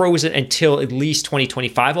going to be frozen until at least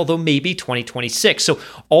 2025, although maybe 2026. So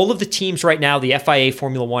all of the teams right now, the FIA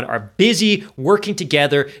Formula One, are busy working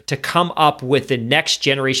together to come up with the next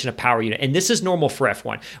generation of power unit. And this is normal for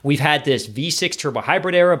F1. We've had this V6 turbo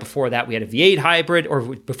hybrid era. Before that, we had a V8 hybrid,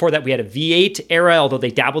 or before that, we had a V8 era, although they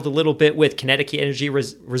dabbled a little bit with kinetic energy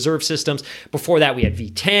reserve systems. Before that, we had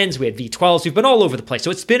V10s, we had V12s. We've been all over the place.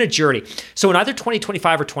 So it's been a journey. So in either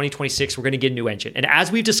 2025 or 2026, we're going to get a new engine. And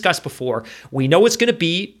as we've discussed before, we know it's going to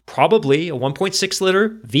be probably a 1.6 liter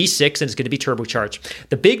V6, and it's going to be turbocharged.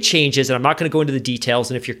 The big changes, and I'm not going to go into the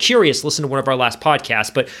details, and if you're curious, listen to one of our last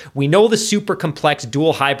podcasts, but we know the super complex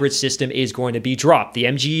dual hybrid system is going to be dropped. The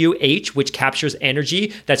MGU-H, which captures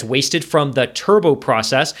energy that's wasted from the turbo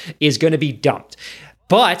process, is going to be dumped.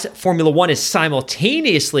 But Formula One is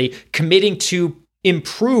simultaneously committing to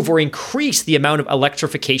improve or increase the amount of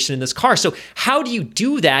electrification in this car. So how do you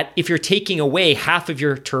do that if you're taking away half of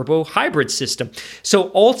your turbo hybrid system?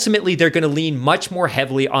 So ultimately, they're going to lean much more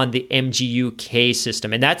heavily on the MGU-K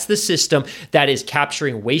system. And that's the system that is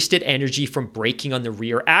capturing wasted energy from braking on the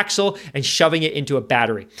rear axle and shoving it into a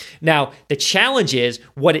battery. Now, the challenge is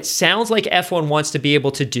what it sounds like F1 wants to be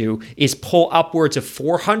able to do is pull upwards of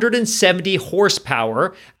 470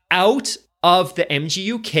 horsepower out of the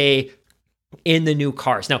MGU-K in the new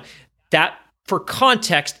cars. Now, that for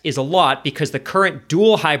context is a lot because the current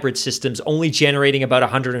dual hybrid system's only generating about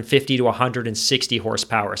 150 to 160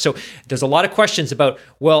 horsepower. So there's a lot of questions about,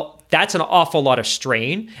 well, that's an awful lot of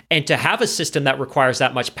strain. And to have a system that requires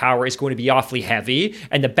that much power is going to be awfully heavy,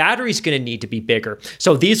 and the battery's going to need to be bigger.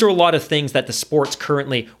 So these are a lot of things that the sport's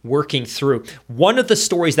currently working through. One of the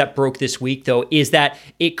stories that broke this week, though, is that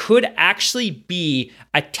it could actually be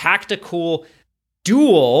a tactical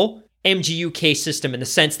dual MGU-K system in the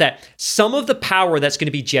sense that some of the power that's going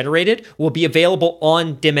to be generated will be available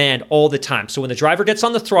on demand all the time. So when the driver gets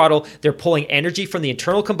on the throttle, they're pulling energy from the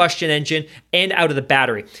internal combustion engine and out of the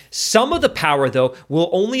battery. Some of the power, though, will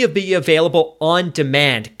only be available on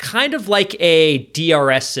demand, kind of like a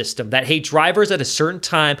DRS system that, hey, drivers at a certain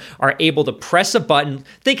time are able to press a button.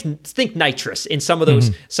 Think Nitrous in some of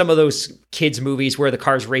those kids movies where the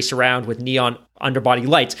cars race around with neon underbody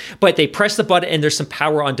lights, but they press the button and there's some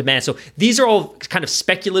power on demand. So these are all kind of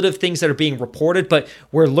speculative things that are being reported, but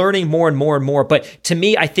we're learning more and more and more. But to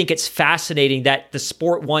me, I think it's fascinating that the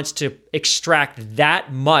sport wants to extract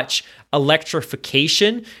that much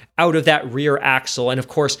electrification out of that rear axle. And of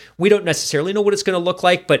course, we don't necessarily know what it's going to look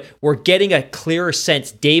like, but we're getting a clearer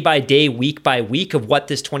sense day by day, week by week of what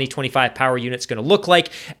this 2025 power unit's going to look like.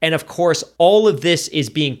 And of course, all of this is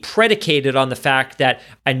being predicated on the fact that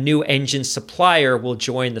a new engine supplier will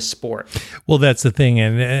join the sport. Well, that's the thing.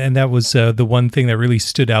 And that was the one thing that really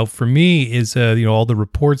stood out for me is, all the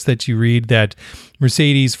reports that you read that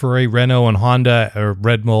Mercedes, Ferrari, Renault, and Honda, or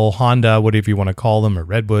Red Bull, Honda, whatever you want to call them, or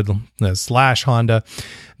Redwood / Honda,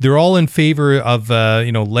 they're all in favor of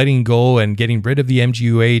letting go and getting rid of the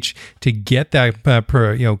MGUH to get that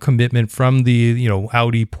commitment from the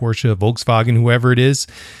Audi, Porsche, Volkswagen, whoever it is,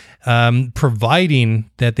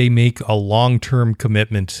 providing that they make a long-term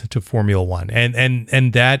commitment to Formula One,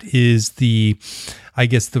 and that is the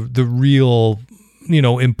real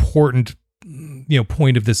important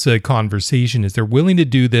point of this conversation is they're willing to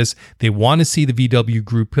do this. They want to see the VW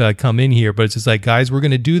group come in here, but it's just like, guys, we're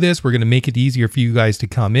going to do this. We're going to make it easier for you guys to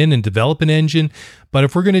come in and develop an engine. But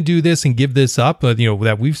if we're going to do this and give this up,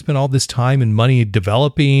 that we've spent all this time and money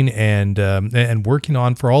developing and working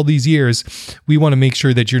on for all these years, we want to make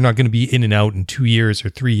sure that you're not going to be in and out in 2 years or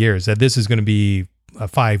 3 years, that this is going to be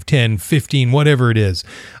 5, 10, 15, whatever it is,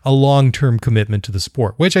 a long-term commitment to the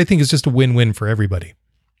sport, which I think is just a win-win for everybody.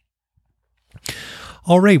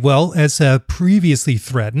 All right, well, as previously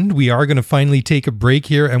threatened, we are going to finally take a break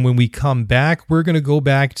here. And when we come back, we're going to go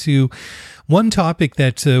back to one topic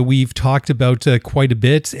that we've talked about quite a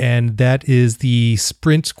bit, and that is the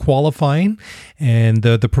sprint qualifying and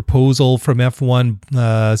the proposal from F1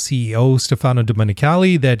 CEO Stefano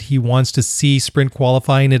Domenicali that he wants to see sprint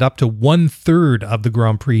qualifying at up to 1/3 of the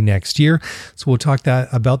Grand Prix next year. So we'll talk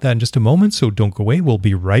about that in just a moment. So don't go away. We'll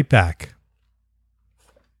be right back.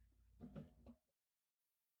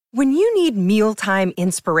 When you need mealtime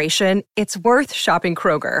inspiration, it's worth shopping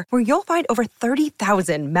Kroger, where you'll find over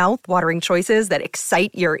 30,000 mouth-watering choices that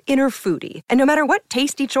excite your inner foodie. And no matter what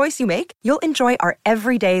tasty choice you make, you'll enjoy our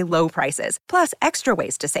everyday low prices, plus extra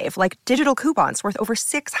ways to save, like digital coupons worth over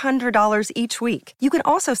 $600 each week. You can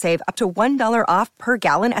also save up to $1 off per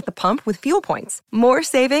gallon at the pump with fuel points. More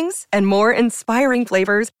savings and more inspiring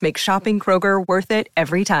flavors make shopping Kroger worth it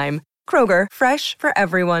every time. Kroger, fresh for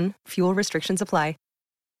everyone. Fuel restrictions apply.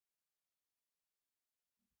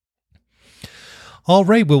 All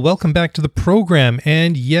right, well, welcome back to the program.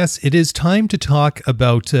 And yes, it is time to talk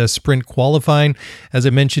about sprint qualifying. As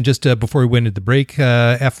I mentioned just before we went into the break,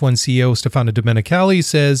 F1 CEO Stefano Domenicali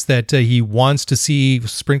says that he wants to see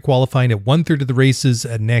sprint qualifying at 1/3 of the races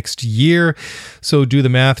next year. So do the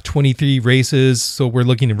math, 23 races. So we're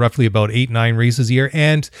looking at roughly about 8-9 races a year.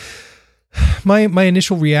 And my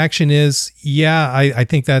initial reaction is, yeah, I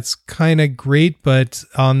think that's kind of great, but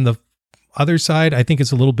on the other side, I think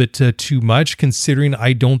it's a little bit too much, considering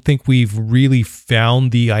I don't think we've really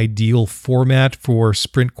found the ideal format for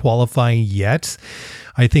sprint qualifying yet.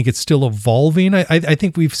 I think it's still evolving. I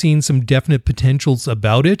think we've seen some definite potentials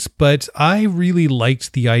about it, but I really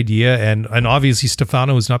liked the idea. And obviously,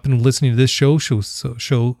 Stefano has not been listening to this show,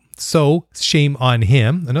 so shame on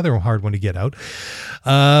him. Another hard one to get out.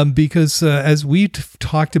 Because as we've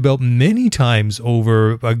talked about many times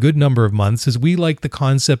over a good number of months, is we like the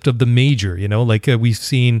concept of the major, like we've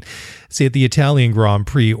seen, say, at the Italian Grand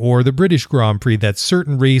Prix or the British Grand Prix, that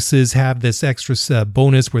certain races have this extra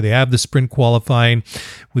bonus where they have the sprint qualifying,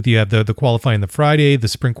 with you have the qualifying the Friday, the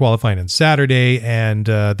sprint qualifying on Saturday, and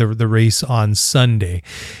the race on Sunday.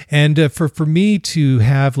 And for me to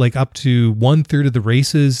have like up to 1/3 of the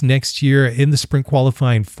races next year in the sprint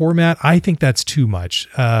qualifying format, I think that's too much.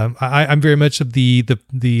 I'm very much of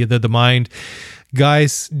the mind,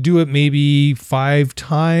 guys, do it maybe 5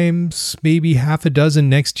 times, maybe half a dozen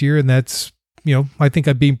next year, and that's, I think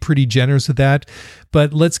I'm being pretty generous with that.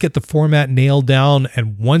 But let's get the format nailed down,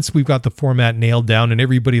 and once we've got the format nailed down and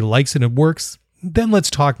everybody likes it and it works, then let's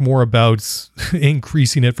talk more about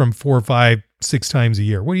increasing it from 4, 5, 6 times a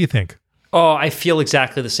year. What do you think? Oh, I feel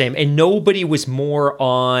exactly the same. And nobody was more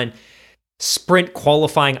on sprint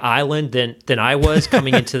qualifying island than I was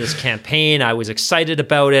coming into this campaign. I was excited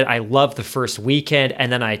about it. I loved the first weekend,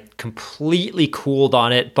 and then I completely cooled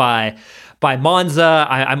on it by Monza.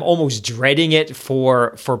 I'm almost dreading it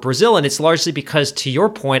for Brazil, and it's largely because, to your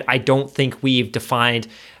point, I don't think we've defined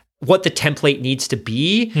what the template needs to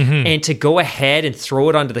be, and to go ahead and throw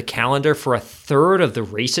it onto the calendar for 1/3 of the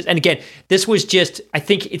races. And again, this was just, I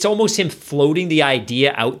think it's almost him floating the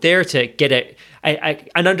idea out there to get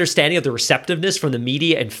an understanding of the receptiveness from the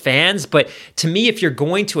media and fans. But to me, if you're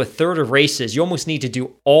going to 1/3 of races, you almost need to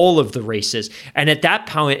do all of the races. And at that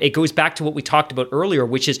point, it goes back to what we talked about earlier,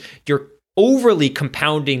 which is you're overly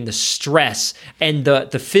compounding the stress and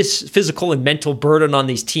the physical and mental burden on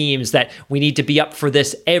these teams that we need to be up for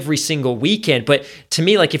this every single weekend. But to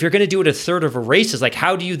me, like, if you're going to do it a third of a race, is like,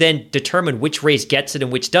 how do you then determine which race gets it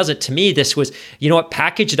and which doesn't? To me, this was, you know what,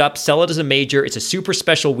 package it up, sell it as a major. It's a super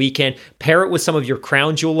special weekend. Pair it with some of your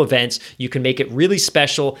crown jewel events. You can make it really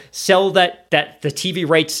special. Sell that the TV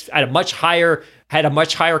rights at a much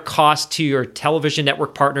higher cost to your television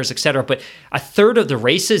network partners, et cetera. But a third of the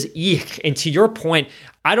races, eek. And to your point,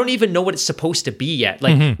 I don't even know what it's supposed to be yet.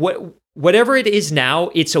 Like, whatever it is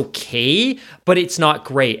now, it's okay, but it's not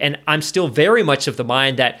great. And I'm still very much of the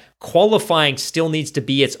mind that qualifying still needs to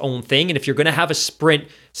be its own thing. And if you're going to have a sprint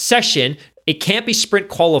session, it can't be sprint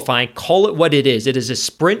qualifying. Call it what it is. It is a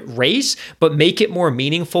sprint race, but make it more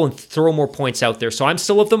meaningful and throw more points out there. So I'm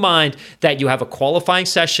still of the mind that you have a qualifying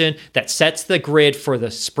session that sets the grid for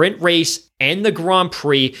the sprint race and the Grand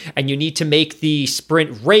Prix, and you need to make the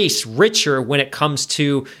sprint race richer when it comes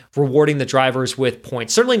to rewarding the drivers with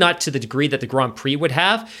points. Certainly not to the degree that the Grand Prix would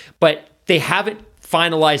have, but they haven't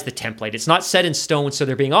finalize the template. It's not set in stone, so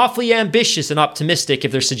they're being awfully ambitious and optimistic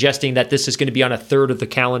if they're suggesting that this is going to be on a third of the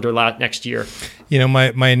calendar next year. You know,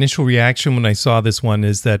 my initial reaction when I saw this one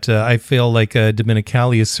is that I feel like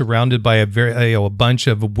Dominicali is surrounded by a bunch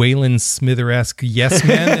of Wayland Smither-esque yes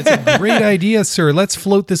men. It's a great idea, sir. Let's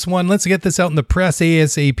float this one. Let's get this out in the press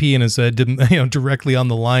ASAP, and is directly on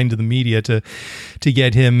the line to the media to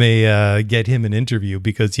get him an interview,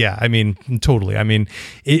 because I mean, totally. I mean,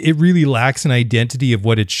 it really lacks an identity of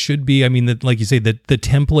what it should be. I mean, like you say, the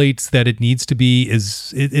templates that it needs to be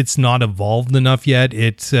it's not evolved enough yet.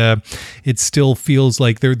 It still feels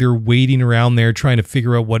like they're waiting around there trying to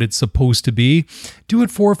figure out what it's supposed to be. Do it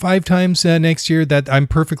 4 or 5 times next year. That I'm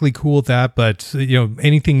perfectly cool with that. But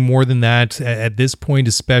anything more than that at this point,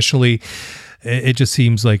 especially, it just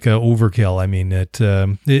seems like overkill. I mean, it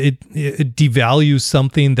devalues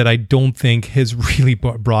something that I don't think has really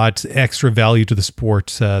brought extra value to the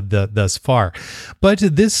sport thus far. But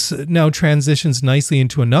this now transitions nicely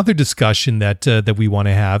into another discussion that we want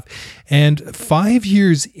to have. And 5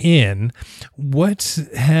 years in, what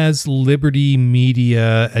has Liberty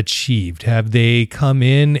Media achieved? Have they come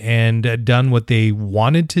in and done what they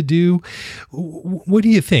wanted to do? What do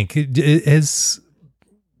you think?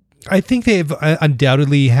 I think they've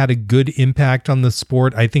undoubtedly had a good impact on the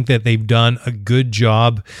sport. I think that they've done a good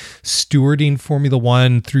job stewarding Formula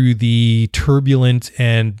One through the turbulent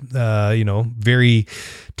and, very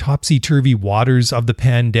topsy-turvy waters of the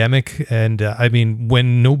pandemic. And I mean,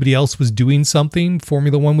 when nobody else was doing something,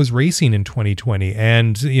 Formula One was racing in 2020.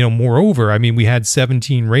 And, moreover, I mean, we had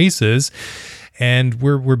 17 races, and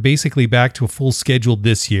we're basically back to a full schedule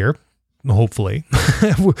this year. Hopefully.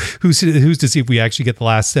 Who's to see if we actually get the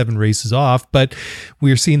last 7 races off? But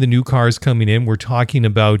we're seeing the new cars coming in. We're talking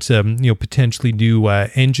about potentially new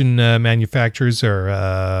engine manufacturers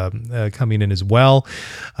are coming in as well.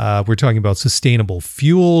 We're talking about sustainable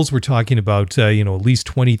fuels. We're talking about at least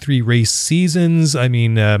 23 race seasons. I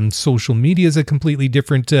mean, social media is a completely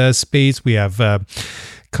different space. We have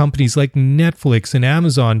companies like Netflix and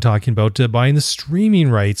Amazon talking about buying the streaming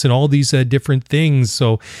rights and all these different things.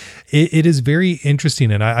 So it is very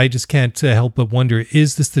interesting. And I just can't help but wonder,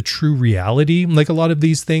 is this the true reality? Like a lot of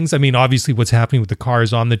these things, I mean, obviously what's happening with the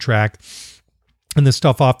cars on the track and the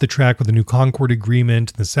stuff off the track with the new Concord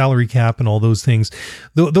agreement, the salary cap, and all those things,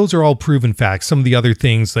 those are all proven facts. Some of the other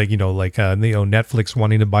things, like Netflix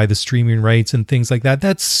wanting to buy the streaming rights and things like that,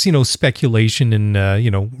 that's speculation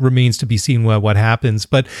and remains to be seen what happens.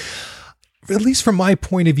 But at least from my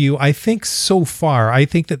point of view, I think so far, I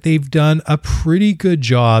think that they've done a pretty good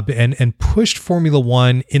job and pushed Formula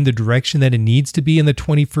One in the direction that it needs to be in the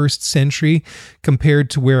 21st century compared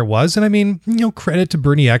to where it was. And I mean, credit to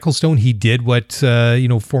Bernie Ecclestone. He did what,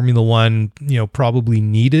 Formula One, probably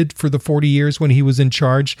needed for the 40 years when he was in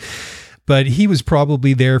charge. But he was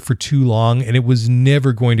probably there for too long, and it was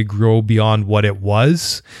never going to grow beyond what it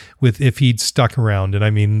was if he'd stuck around. And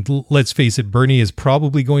I mean, let's face it, Bernie is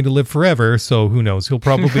probably going to live forever, so who knows? He'll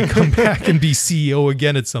probably come back and be CEO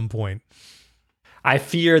again at some point. I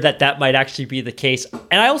fear that might actually be the case.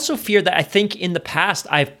 And I also fear that I think in the past,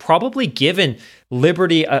 I've probably given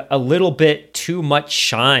Liberty a little bit too much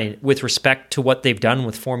shine with respect to what they've done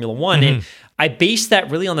with Formula One. Mm-hmm. And I base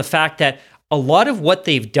that really on the fact that a lot of what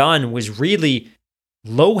they've done was really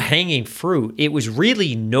low-hanging fruit. It was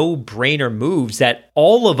really no-brainer moves that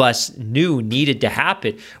all of us knew needed to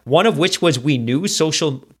happen. One of which was we knew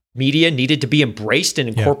social media needed to be embraced and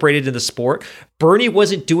incorporated in the sport. Bernie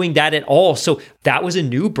wasn't doing that at all. So that was a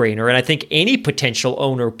no-brainer. And I think any potential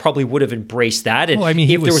owner probably would have embraced that. And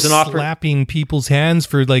he was slapping people's hands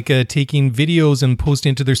for taking videos and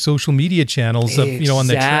posting to their social media channels of, on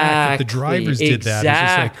the track that the drivers did that.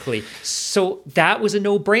 Exactly. So that was a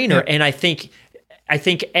no-brainer. Yeah. And I think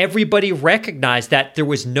everybody recognized that there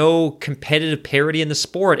was no competitive parity in the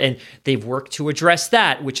sport, and they've worked to address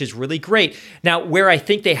that, which is really great. Now, where I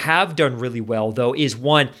think they have done really well, though, is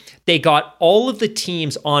one, they got all of the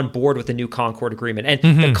teams on board with the new Concord Agreement.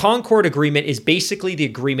 And the Concord Agreement is basically the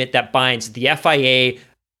agreement that binds the FIA,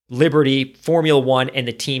 Liberty, Formula One, and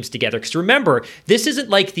the teams together. Because remember, this isn't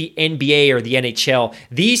like the NBA or the NHL.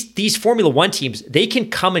 These Formula One teams, they can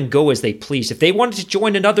come and go as they please. If they wanted to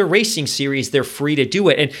join another racing series, they're free to do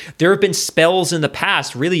it. And there have been spells in the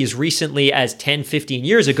past, really as recently as 10, 15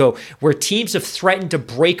 years ago, where teams have threatened to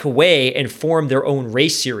break away and form their own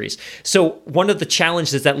race series. So one of the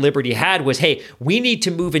challenges that Liberty had was, hey, we need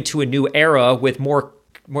to move into a new era with more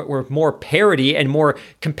parity and more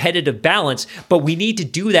competitive balance, but we need to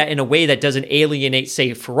do that in a way that doesn't alienate,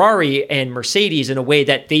 say, Ferrari and Mercedes in a way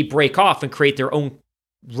that they break off and create their own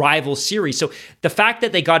rival series. So the fact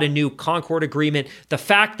that they got a new Concord Agreement, the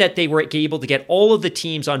fact that they were able to get all of the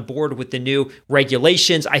teams on board with the new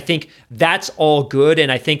regulations, I think that's all good,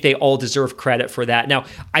 and I think they all deserve credit for that. Now,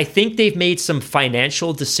 I think they've made some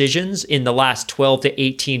financial decisions in the last 12 to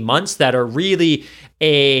 18 months that are really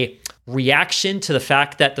a reaction to the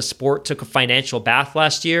fact that the sport took a financial bath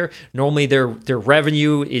last year. Normally their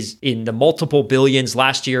revenue is in the multiple billions.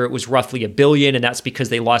 Last year it was roughly $1 billion, and that's because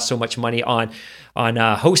they lost so much money on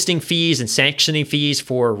hosting fees and sanctioning fees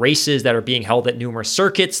for races that are being held at numerous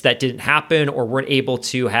circuits that didn't happen or weren't able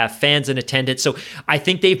to have fans in attendance. So I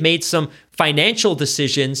think they've made some financial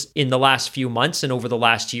decisions in the last few months and over the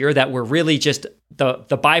last year that were really just the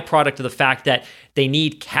byproduct of the fact that they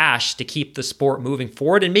need cash to keep the sport moving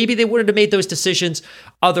forward. And maybe they wouldn't have made those decisions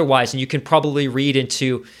otherwise. And you can probably read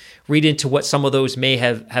into what some of those may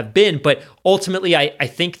have been. But ultimately, I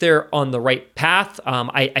think they're on the right path.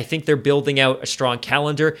 I think they're building out a strong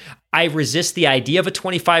calendar. I resist the idea of a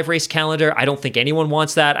 25 race calendar. I don't think anyone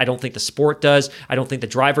wants that. I don't think the sport does. I don't think the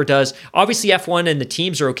driver does. Obviously, F1 and the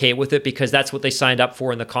teams are okay with it because that's what they signed up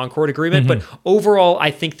for in the Concord Agreement. But overall, I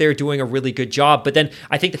think they're doing a really good job. But then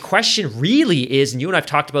I think the question really is, and you and I've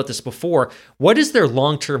talked about this before, what is their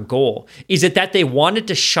long-term goal? Is it that they wanted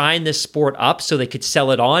to shine this sport up so they could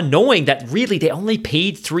sell it on, knowing that really they only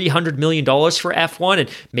paid $300 million for F1, and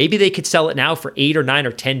maybe they could sell it now for $8 or $9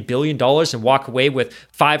 or $10 billion and walk away with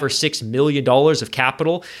 $5 or $6 million of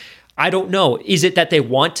capital? I don't know. Is it that they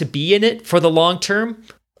want to be in it for the long term?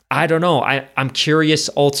 I don't know. I'm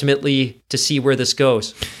curious ultimately to see where this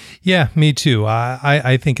goes. Yeah, me too.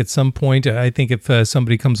 I think at some point, I think if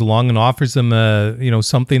somebody comes along and offers them,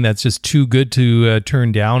 something that's just too good to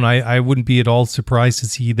turn down, I wouldn't be at all surprised to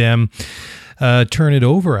see them turn it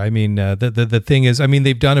over. I mean, the thing is, I mean,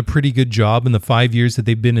 they've done a pretty good job in the 5 years that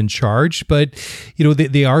they've been in charge, but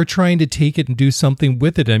they are trying to take it and do something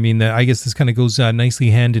with it. I mean, I guess this kind of goes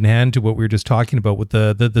nicely hand in hand to what we were just talking about with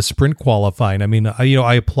the sprint qualifying. I mean,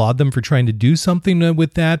 I applaud them for trying to do something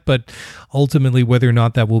with that, but ultimately, whether or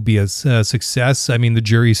not that will be a success, I mean, the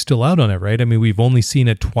jury's still out on it, right? I mean, we've only seen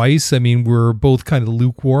it twice. I mean, we're both kind of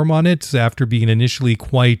lukewarm on it after being initially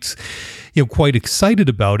quite excited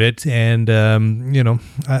about it. And,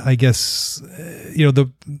 I guess,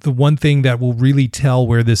 the one thing that will really tell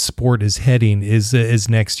where this sport is heading is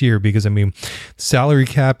next year, because, I mean, the salary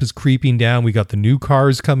cap is creeping down. We got the new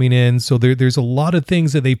cars coming in. So there's a lot of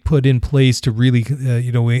things that they put in place to really,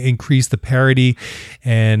 increase the parity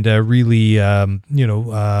and really,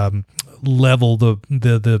 level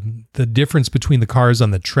the difference between the cars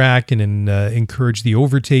on the track and encourage the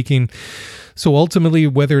overtaking. So ultimately,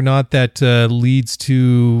 whether or not that leads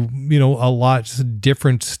to, a lot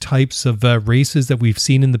different types of races that we've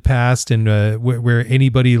seen in the past, and where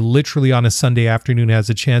anybody literally on a Sunday afternoon has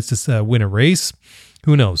a chance to win a race,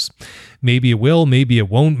 who knows? Maybe it will, maybe it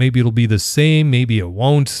won't, maybe it'll be the same, maybe it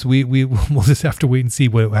won't. We'll just have to wait and see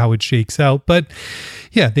how it shakes out. But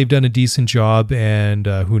yeah, they've done a decent job, and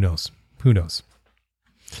who knows? Who knows?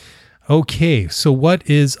 Okay, so what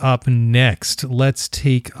is up next? Let's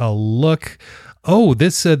take a look. Oh,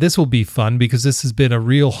 this will be fun because this has been a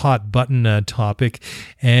real hot button topic,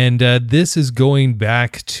 and this is going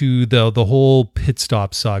back to the whole pit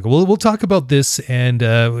stop saga. We'll talk about this, and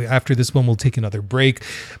after this one, we'll take another break.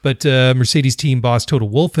 But Mercedes team boss Toto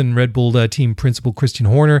Wolff and Red Bull team principal Christian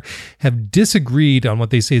Horner have disagreed on what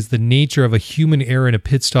they say is the nature of a human error in a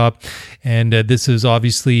pit stop, and this is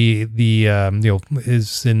obviously the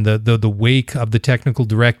is in the wake of the technical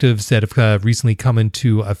directives that have recently come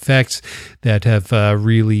into effect that have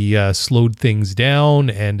really slowed things down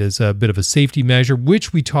and is a bit of a safety measure,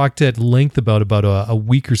 which we talked at length about a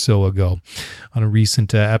week or so ago on a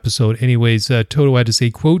recent episode. Anyways, Toto had to say,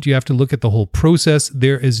 quote, "You have to look at the whole process.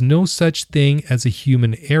 There is no such thing as a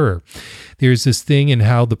human error. There's this thing in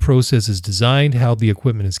how the process is designed, how the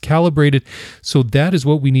equipment is calibrated. So that is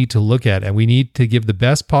what we need to look at. And we need to give the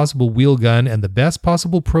best possible wheel gun and the best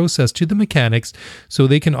possible process to the mechanics so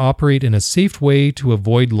they can operate in a safe way to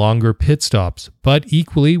avoid longer pit stops. But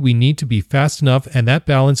equally, we need to be fast enough, and that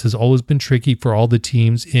balance has always been tricky for all the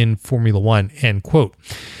teams in Formula One," end quote.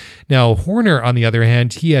 Now, Horner, on the other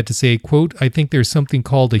hand, he had to say, quote, "I think there's something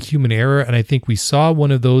called a human error, and I think we saw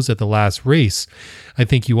one of those at the last race. I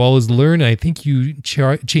think you always learn, and I think you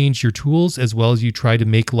change your tools as well as you try to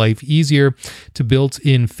make life easier to build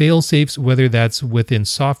in fail-safes, whether that's within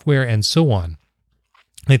software and so on.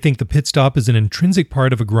 I think the pit stop is an intrinsic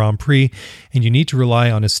part of a Grand Prix, and you need to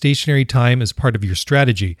rely on a stationary time as part of your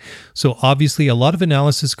strategy. So obviously, a lot of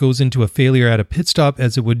analysis goes into a failure at a pit stop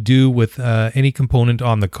as it would do with any component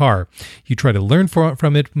on the car. You try to learn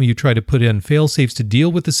from it. You try to put in fail-safes to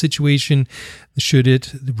deal with the situation should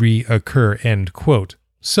it reoccur," end quote.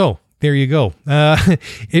 So there you go.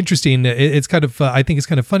 Interesting. It's kind of, I think it's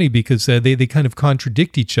kind of funny because they kind of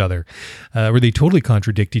contradict each other, or they totally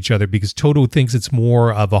contradict each other, because Toto thinks it's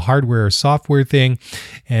more of a hardware or software thing,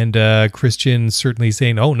 and Christian certainly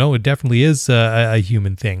saying, "Oh no, it definitely is a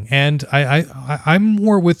human thing." And I'm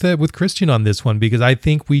more with Christian on this one, because I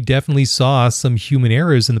think we definitely saw some human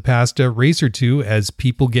errors in the past race or two as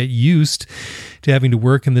people get used to having to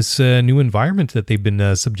work in this new environment that they've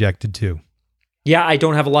been subjected to. Yeah, I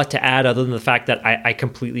don't have a lot to add other than the fact that I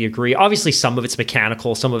completely agree. Obviously, some of it's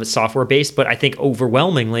mechanical, some of it's software-based, but I think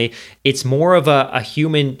overwhelmingly, it's more of a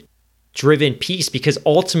human-driven piece, because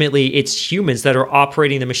ultimately, it's humans that are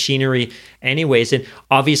operating the machinery anyways. And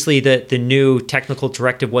obviously, the new technical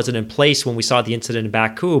directive wasn't in place when we saw the incident in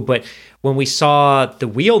Baku, but when we saw the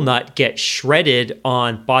wheel nut get shredded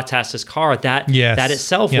on Bottas's car, that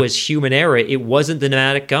itself was human error. It wasn't the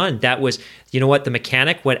pneumatic gun. That was, you know what, the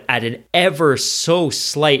mechanic went at an ever so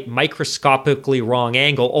slight, microscopically wrong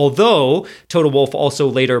angle. Although Toto Wolff also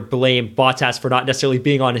later blamed Bottas for not necessarily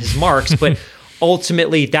being on his marks, but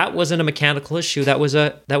ultimately that wasn't a mechanical issue. That was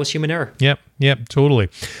human error. Yep, totally.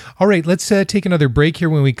 All right, let's take another break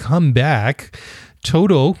here. When we come back,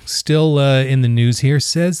 Toto, still in the news here,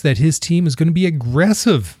 says that his team is going to be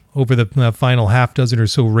aggressive over the final half dozen or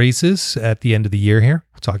so races at the end of the year here.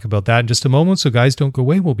 We'll talk about that in just a moment. So guys, don't go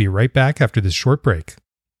away. We'll be right back after this short break.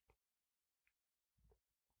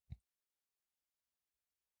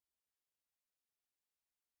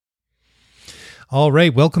 All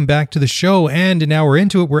right, welcome back to the show. And an hour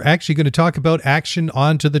into it, we're actually going to talk about action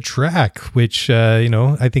onto the track, which,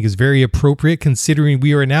 I think is very appropriate considering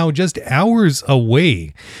we are now just hours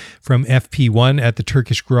away from FP1 at the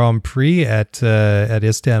Turkish Grand Prix at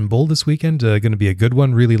Istanbul this weekend. Going to be a good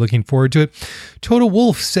one. Really looking forward to it. Toto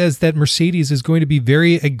Wolff says that Mercedes is going to be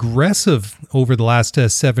very aggressive over the last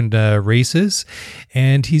 7 races.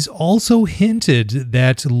 And he's also hinted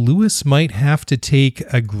that Lewis might have to take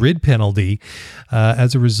a grid penalty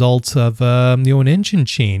as a result of an engine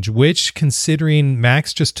change, which, considering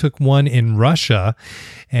Max just took one in Russia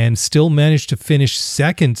and still managed to finish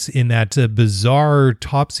second in that bizarre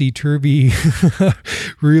topsy-turvy,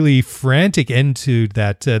 really frantic end to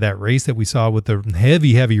that race that we saw with the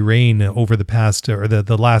heavy rain over the past, or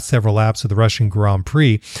the last several laps of the Russian Grand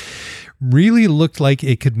Prix, really looked like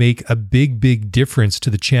it could make a big difference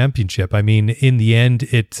to the championship. I mean, in the end,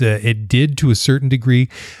 it did to a certain degree,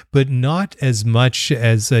 but not as much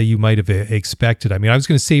as you might have expected. I mean, I was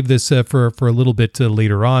going to save this for a little bit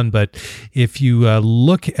later on, but if you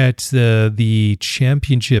look at the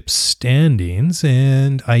championship standings,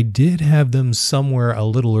 and I did have them somewhere a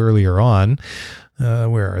little earlier on.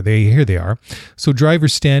 Where are they? Here they are. So driver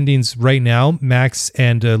standings right now, Max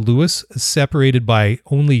and Lewis separated by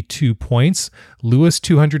only 2 points. Lewis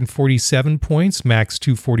 247 points, Max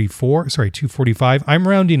 245. I'm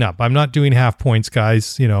rounding up. I'm not doing half points,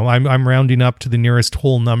 guys. I'm rounding up to the nearest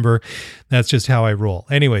whole number. That's just how I roll.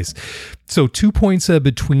 Anyways, so 2 points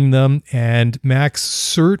between them, and Max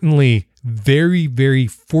certainly very, very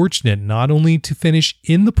fortunate not only to finish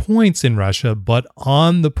in the points in Russia, but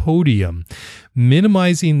on the podium,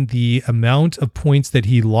 minimizing the amount of points that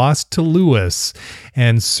he lost to Lewis.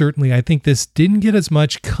 And certainly, I think this didn't get as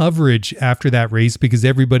much coverage after that race because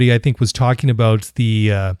everybody, I think, was talking about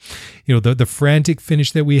the frantic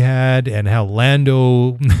finish that we had and how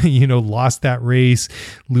Lando, lost that race,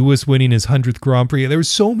 Lewis winning his 100th Grand Prix. There were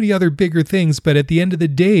so many other bigger things, but at the end of the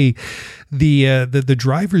day, the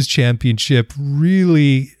Drivers' Championship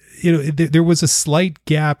really, there was a slight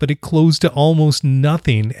gap, but it closed to almost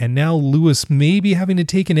nothing. And now Lewis may be having to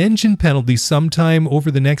take an engine penalty sometime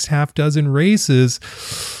over the next half dozen races.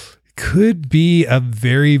 Could be a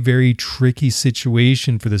very, very tricky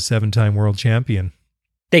situation for the 7-time world champion.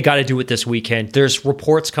 They got to do it this weekend. There's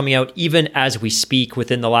reports coming out even as we speak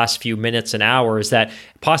within the last few minutes and hours that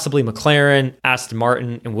possibly McLaren, Aston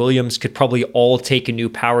Martin, and Williams could probably all take a new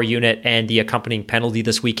power unit and the accompanying penalty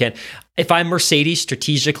this weekend. If I'm Mercedes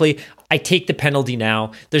strategically, I take the penalty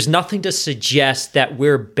now. There's nothing to suggest that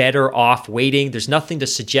we're better off waiting. There's nothing to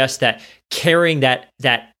suggest that carrying that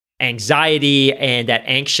anxiety and that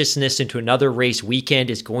anxiousness into another race weekend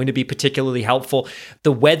is going to be particularly helpful.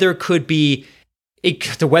 The weather could be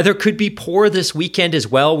poor this weekend as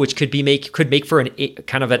well, which could make for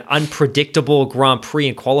kind of an unpredictable Grand Prix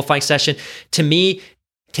and qualifying session. To me,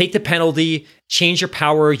 take the penalty, change your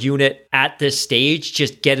power unit at this stage,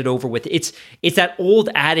 just get it over with. It's that old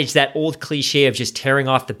adage, that old cliche of just tearing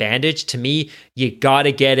off the bandage. To me, you got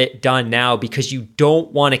to get it done now because you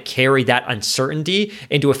don't want to carry that uncertainty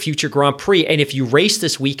into a future Grand Prix. And if you race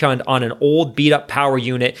this weekend on an old beat up power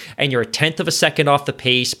unit and you're a 1/10 of a second off the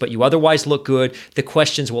pace, but you otherwise look good, the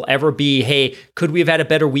questions will ever be, hey, could we have had a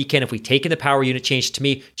better weekend if we'd taken the power unit change? To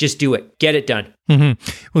me, just do it. Get it done.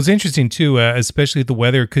 Mm-hmm. Well, it's interesting too, especially the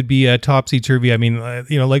weather could be topsy-turvy. I mean,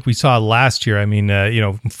 like we saw last year,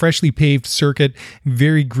 freshly paved circuit,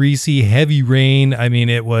 very greasy, heavy rain. I mean,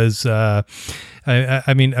 it was...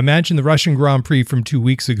 imagine the Russian Grand Prix from 2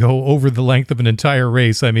 weeks ago over the length of an entire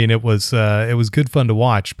race. I mean, it was good fun to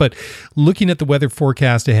watch. But looking at the weather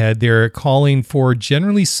forecast ahead, they're calling for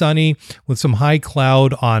generally sunny with some high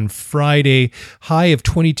cloud on Friday, high of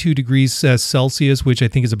 22 degrees Celsius, which I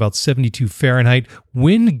think is about 72 Fahrenheit.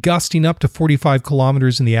 Wind gusting up to 45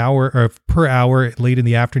 kilometers per hour late in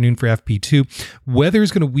the afternoon for FP2. Weather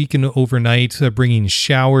is going to weaken overnight, bringing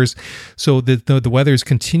showers. So the weather is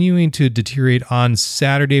continuing to deteriorate on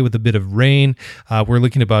Saturday with a bit of rain. We're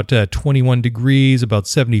looking about 21 degrees, about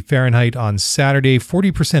 70 Fahrenheit on Saturday,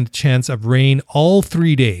 40% chance of rain all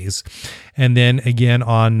 3 days. And then again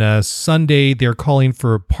on Sunday, they're calling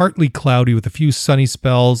for partly cloudy with a few sunny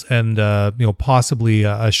spells and possibly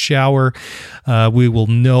a shower. We will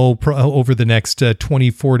know over the next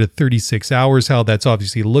 24 to 36 hours how that's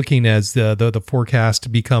obviously looking as the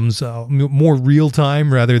forecast becomes more real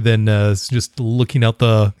time rather than just looking out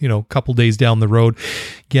the couple days down the road.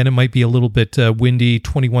 Again, it might be a little bit windy,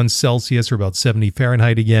 21 Celsius or about 70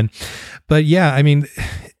 Fahrenheit again. But yeah, I mean,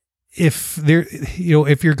 if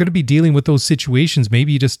you're going to be dealing with those situations,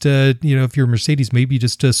 maybe you just, if you're Mercedes, maybe you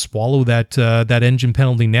just swallow that engine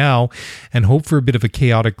penalty now and hope for a bit of a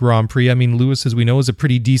chaotic Grand Prix. I mean, Lewis, as we know, is a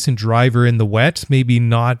pretty decent driver in the wet, maybe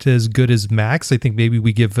not as good as Max. I think maybe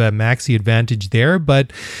we give Max the advantage there,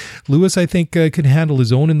 but Lewis, I think, could handle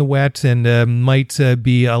his own in the wet and might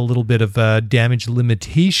be a little bit of a damage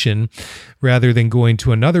limitation rather than going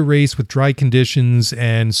to another race with dry conditions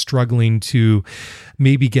and struggling to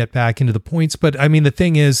maybe get back into the points. But I mean, the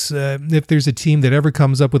thing is, if there's a team that ever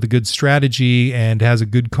comes up with a good strategy and has a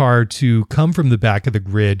good car to come from the back of the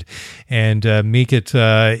grid and make it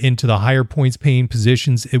into the higher points paying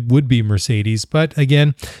positions, it would be Mercedes. But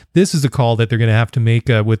again, this is a call that they're going to have to make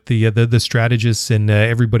with the strategists and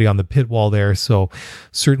everybody on the pit wall there. So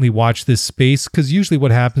certainly watch this space, because usually what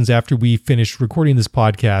happens after we finish recording this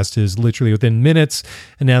podcast is literally within minutes,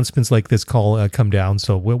 announcements like this call come down.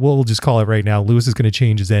 So we'll just call it right now. Lewis is going to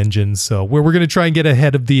change his engine. So we're going to try and get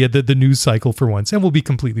ahead of the news cycle for once, and we'll be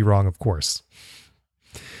completely wrong, of course.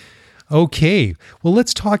 Okay, well,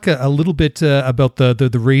 let's talk a little bit about the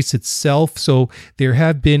race itself. So there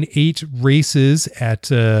have been 8 races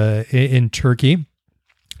in Turkey.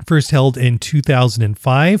 First held in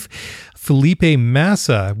 2005. Felipe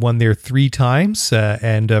Massa won there 3 times,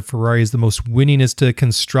 and Ferrari is the most winningest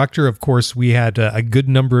constructor. Of course, we had a good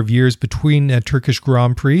number of years between Turkish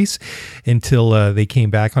Grand Prix until they came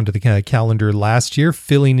back onto the calendar last year,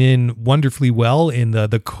 filling in wonderfully well in the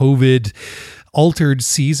COVID altered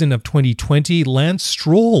season of 2020. Lance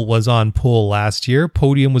Stroll was on pole last year.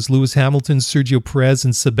 Podium was Lewis Hamilton, Sergio Perez,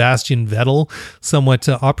 and Sebastian Vettel, somewhat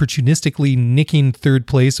opportunistically nicking third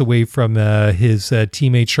place away from his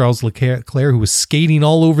teammate Charles Leclerc, who was skating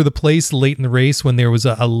all over the place late in the race when there was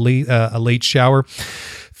a late shower.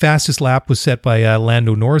 Fastest lap was set by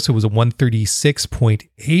Lando Norris. It was a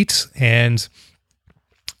 136.8, and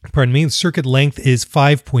the circuit length is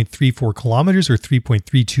 5.34 kilometers or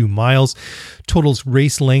 3.32 miles. Total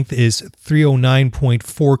race length is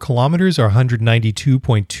 309.4 kilometers or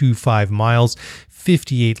 192.25 miles.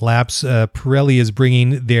 58 laps. Pirelli is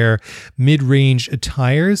bringing their mid-range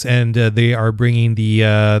tires, and they are bringing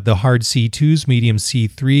the hard C2s, medium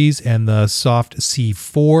C3s, and the soft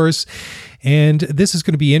C4s. And this is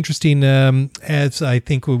going to be interesting, as I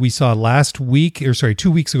think what we saw 2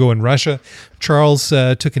 weeks ago in Russia. Charles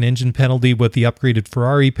took an engine penalty with the upgraded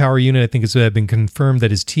Ferrari power unit. I think it's been confirmed that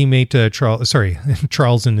his teammate,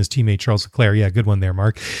 Charles and his teammate, Charles Leclerc, yeah, good one there,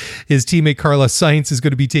 Mark. His teammate, Carlos Sainz, is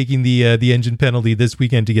going to be taking the engine penalty this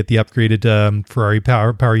weekend to get the upgraded Ferrari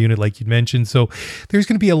power unit, like you mentioned. So there's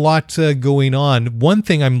going to be a lot going on. One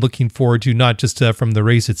thing I'm looking forward to, not just from the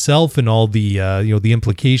race itself and all the the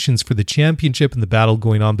implications for the championship and the battle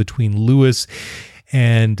going on between Lewis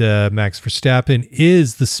and Max Verstappen,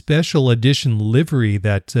 is the special edition livery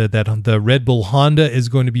that the Red Bull Honda is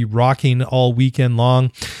going to be rocking all weekend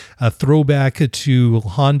long. A throwback to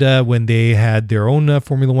Honda when they had their own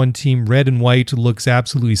Formula One team. Red and white looks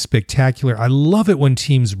absolutely spectacular. I love it when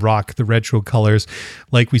teams rock the retro colors,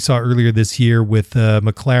 like we saw earlier this year with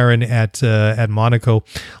McLaren at Monaco.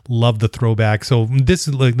 Love the throwback. So this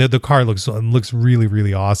is like the car looks really,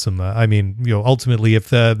 really awesome. Ultimately,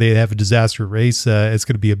 if they have a disaster race, it's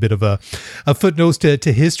going to be a bit of a footnote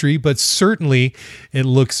to history, but certainly it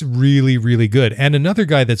looks really, really good. And another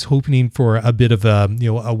guy that's hoping for a bit of a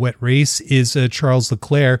wet race is Charles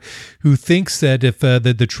Leclerc, who thinks that if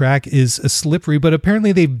the track is slippery, but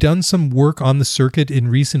apparently they've done some work on the circuit in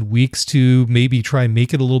recent weeks to maybe try and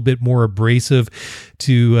make it a little bit more abrasive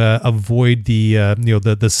to avoid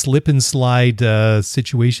the slip and slide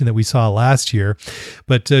situation that we saw last year.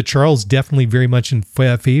 But Charles definitely very much in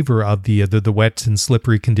favor of the wet and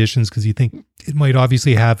slippery conditions, because you think it might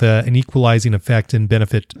obviously have an equalizing effect and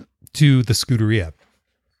benefit to the Scuderia.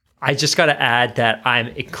 I just got to add that I'm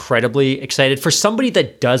incredibly excited for somebody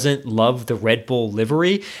that doesn't love the Red Bull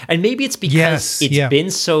livery. And maybe it's because it's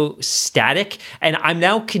been so static. And I'm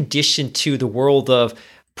now conditioned to the world of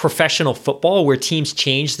professional football where teams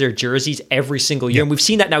change their jerseys every single year. And we've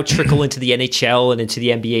seen that now trickle into the NHL and into the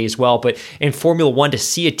NBA as well. But in Formula One, to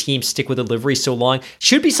see a team stick with a livery so long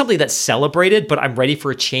should be something that's celebrated, but I'm ready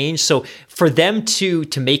for a change. So for them to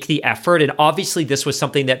make the effort, and obviously this was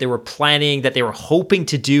something that they were planning, that they were hoping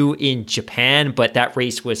to do in Japan, but that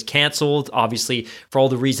race was canceled, obviously for all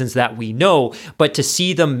the reasons that we know. But to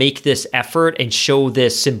see them make this effort and show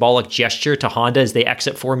this symbolic gesture to Honda as they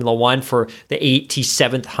exit Formula One for the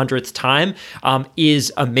 87th, 100th time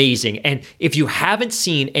is amazing. And if you haven't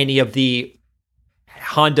seen any of the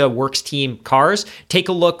Honda Works Team cars, take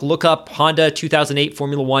a look up Honda 2008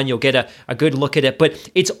 Formula One. You'll get a good look at it.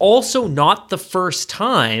 But it's also not the first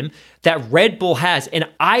time that Red Bull has, and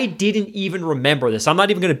I didn't even remember this. I'm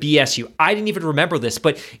not even going to BS you. I didn't even remember this.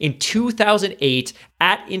 But in 2008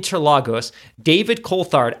 at Interlagos, David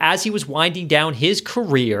Coulthard, as he was winding down his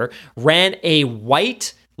career, ran a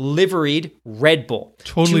white liveried Red Bull.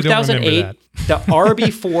 Totally 2008, don't remember that. The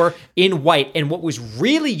RB4 in white. And what was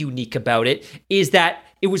really unique about it is that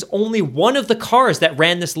it was only one of the cars that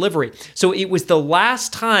ran this livery. So it was the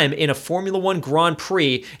last time in a Formula One Grand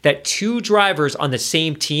Prix that two drivers on the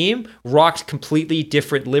same team rocked completely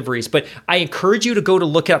different liveries. But I encourage you to go to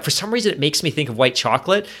look it up. For some reason, it makes me think of white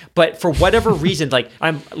chocolate. But for whatever reason, like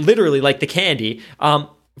I'm literally like the candy,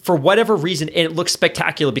 for whatever reason, it looks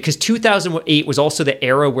spectacular because 2008 was also the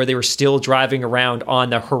era where they were still driving around on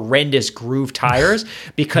the horrendous groove tires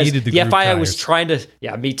because the FIA was trying to,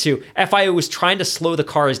 me too. FIA was trying to slow the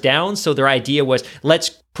cars down. So their idea was,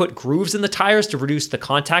 let's put grooves in the tires to reduce the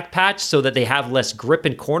contact patch so that they have less grip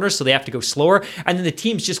in corners, so they have to go slower. And then the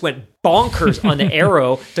teams just went bonkers on the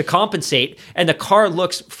aero to compensate, and the car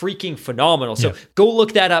looks freaking phenomenal. So go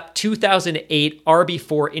look that up, 2008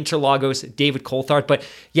 RB4 Interlagos, David Coulthard. But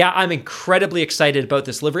yeah, I'm incredibly excited about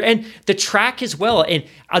this livery and the track as well. And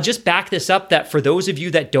I'll just back this up that for those of you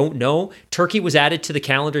that don't know, Turkey was added to the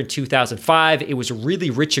calendar in 2005. It was a really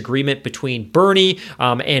rich agreement between Bernie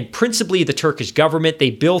and principally the Turkish government.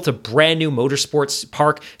 They built a brand new motorsports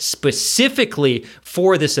park specifically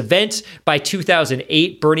for this event. By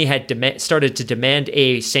 2008, Bernie had started to demand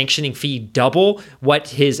a sanctioning fee double what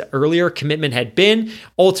his earlier commitment had been.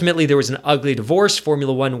 Ultimately, there was an ugly divorce.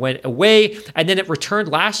 Formula One went away, and then it returned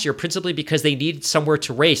last year, principally because they needed somewhere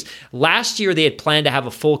to race. Last year, they had planned to have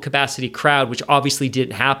a full capacity crowd, which obviously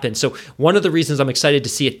didn't happen. So one of the reasons I'm excited to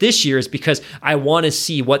see it this year is because I want to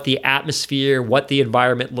see what the atmosphere, what the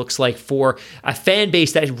environment looks like for a fan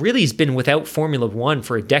base that really has been without Formula One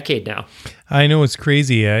for a decade now. I know, it's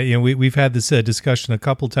crazy. We've had this discussion a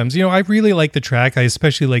couple times. I really like the track. I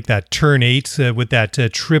especially like that turn 8 with that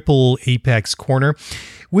triple apex corner,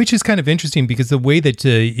 which is kind of interesting because the way that,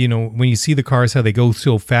 when you see the cars, how they go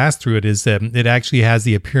so fast through it is it actually has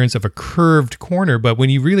the appearance of a curved corner. But when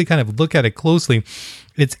you really kind of look at it closely,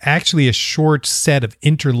 it's actually a short set of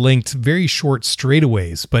interlinked, very short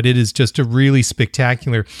straightaways, but it is just a really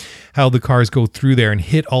spectacular how the cars go through there and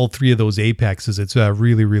hit all three of those apexes. It's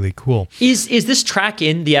really, really cool. Is this track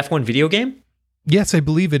in the F1 video game? Yes, I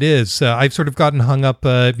believe it is. I've sort of gotten hung up,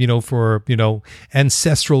 for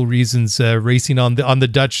ancestral reasons, racing on the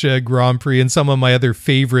Dutch Grand Prix and some of my other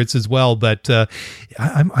favorites as well. But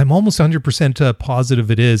I'm almost 100% positive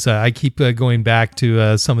it is. I keep going back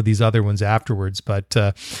to some of these other ones afterwards. But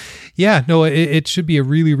it should be a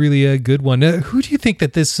really, really good one. Who do you think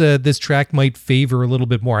that this track might favor a little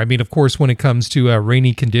bit more? I mean, of course, when it comes to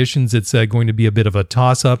rainy conditions, it's going to be a bit of a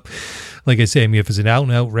toss-up. Like I say, if it's an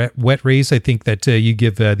out-and-out wet race, I think that you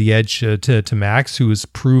give the edge to Max, who has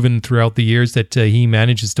proven throughout the years that he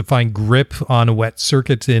manages to find grip on a wet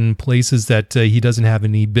circuit in places that he doesn't have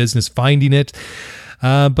any business finding it.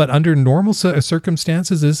 But under normal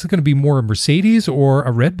circumstances, is this going to be more a Mercedes or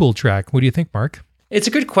a Red Bull track? What do you think, Mark? It's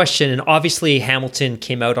a good question, and obviously Hamilton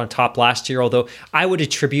came out on top last year, although I would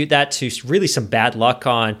attribute that to really some bad luck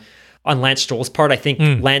on Lance Stroll's part. I think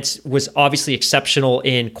Lance was obviously exceptional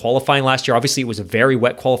in qualifying last year. Obviously, it was a very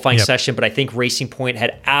wet qualifying session, but I think Racing Point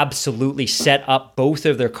had absolutely set up both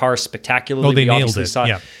of their cars spectacularly. Oh, they nailed it. Saw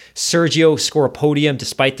Sergio score a podium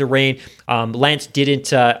despite the rain. Lance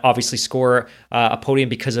didn't obviously score a podium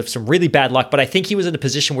because of some really bad luck, but I think he was in a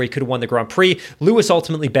position where he could have won the Grand Prix. Lewis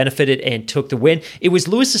ultimately benefited and took the win. It was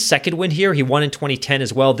Lewis's second win here. He won in 2010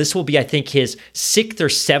 as well. This will be, I think, his 6th or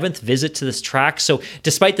 7th visit to this track. So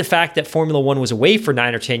despite the fact that Formula One was away for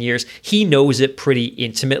 9 or 10 years, he knows it pretty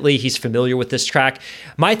intimately. He's familiar with this track.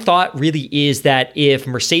 My thought really is that if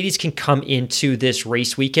Mercedes can come into this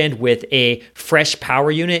race weekend with a fresh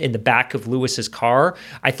power unit in the back of Lewis's car,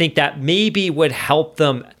 I think that maybe would help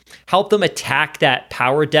them attack that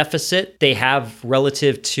power deficit they have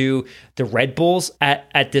relative to the Red Bulls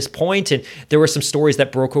at this point. And there were some stories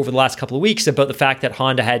that broke over the last couple of weeks about the fact that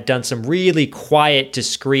Honda had done some really quiet,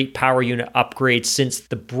 discreet power unit upgrades since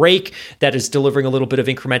the break that is delivering a little bit of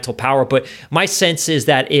incremental power. But my sense is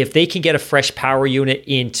that if they can get a fresh power unit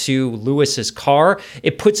into Lewis's car,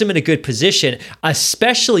 it puts him in a good position,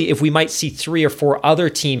 especially if we might see 3 or 4 other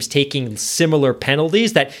teams taking similar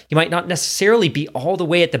penalties that you might not necessarily be all the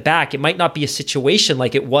way at the back. It might not be a situation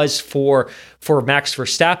like it was for Max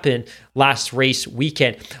Verstappen last race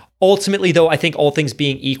weekend. Ultimately, though, I think all things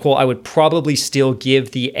being equal, I would probably still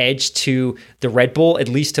give the edge to the Red Bull, at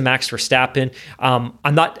least to Max Verstappen.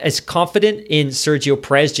 I'm not as confident in Sergio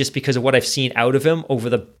Perez just because of what I've seen out of him over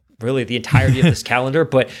the entirety of this calendar,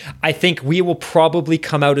 but I think we will probably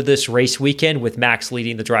come out of this race weekend with Max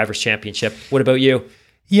leading the Drivers' Championship. What about you?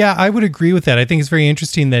 Yeah, I would agree with that. I think it's very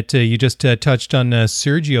interesting that you just touched on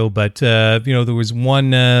Sergio, but there was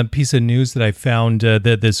one piece of news that I found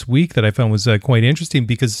this week that I found was quite interesting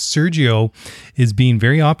because Sergio is being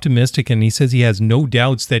very optimistic, and he says he has no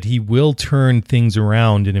doubts that he will turn things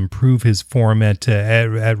around and improve his form at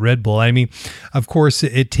Red Bull. I mean, of course,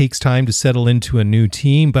 it takes time to settle into a new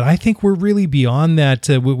team, but I think we're really beyond that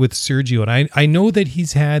with Sergio. And I know that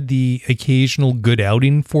he's had the occasional good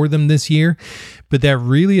outing for them this year, but that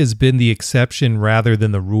really has been the exception rather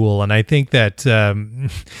than the rule. And I think that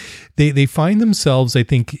they find themselves, I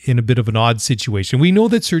think, in a bit of an odd situation. We know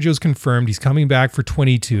that Sergio's confirmed. He's coming back for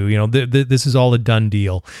 22. This is all a done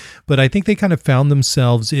deal. But I think they kind of found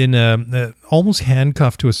themselves in almost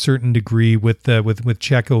handcuffed to a certain degree with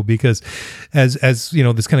Checo, because as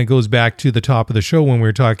this kind of goes back to the top of the show when we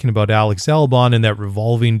were talking about Alex Albon and that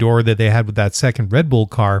revolving door that they had with that second Red Bull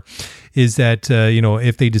car, is that,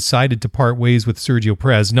 if they decided to part ways with Sergio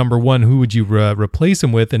Perez, number one, who would you replace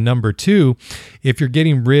him with? And number two, if you're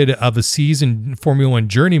getting rid of of a seasoned Formula One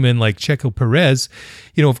journeyman like Checo Perez,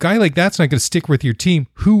 if a guy like that's not going to stick with your team,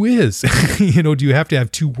 who is? Do you have to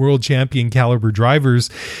have 2 world champion caliber drivers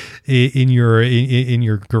in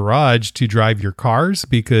your garage to drive your cars?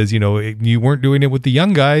 Because, you weren't doing it with the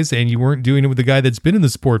young guys and you weren't doing it with the guy that's been in the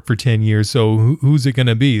sport for 10 years. So who's it going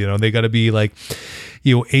to be? They got to be like,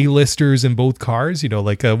 A-listers in both cars,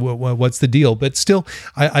 what's the deal? But still,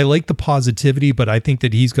 I like the positivity, but I think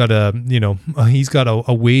that he's got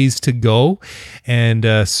a ways to go.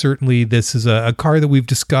 And certainly this is a car that we've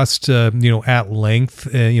discussed, at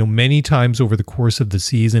length, many times over the course of the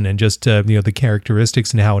season, and just, the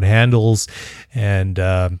characteristics and how it handles. And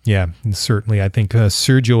certainly I think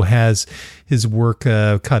Sergio has his work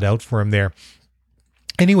cut out for him there.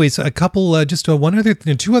 Anyways, a couple,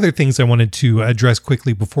 two other things I wanted to address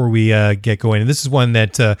quickly before we get going. And this is one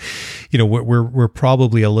that, we're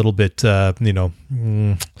probably a little bit,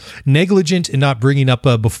 negligent in not bringing up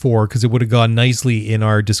before, because it would have gone nicely in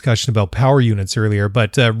our discussion about power units earlier.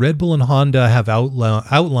 But Red Bull and Honda have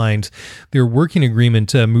outlined their working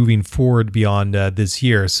agreement moving forward beyond this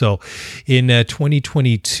year. So in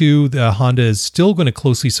 2022, Honda is still going to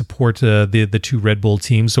closely support the 2 Red Bull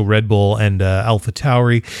teams, so Red Bull and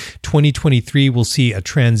AlphaTauri. 2023 will see a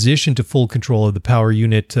transition to full control of the power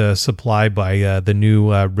unit supply by the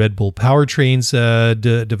new Red Bull powertrains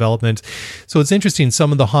development. So it's interesting.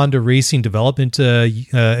 Some of the Honda Racing development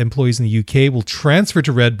employees in the UK will transfer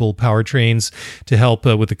to Red Bull powertrains to help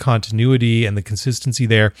with the continuity and the consistency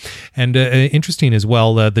there. And interesting as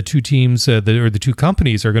well, the 2 teams the 2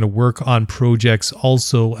 companies are going to work on projects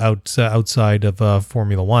also outside of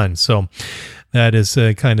Formula One. So that is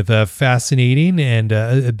kind of fascinating and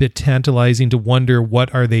a bit tantalizing to wonder,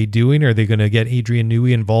 what are they doing? Are they going to get Adrian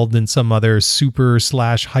Newey involved in some other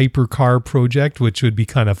super/hypercar project, which would be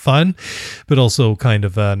kind of fun, but also kind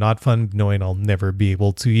of not fun, knowing I'll never be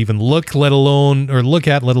able to even look at, let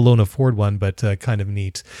alone afford one, but kind of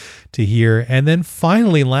neat to hear. And then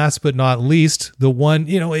finally, last but not least, the one,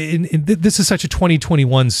 this is such a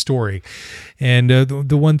 2021 story. And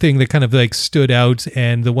the one thing that kind of like stood out,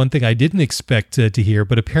 and the one thing I didn't expect to hear,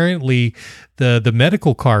 but apparently the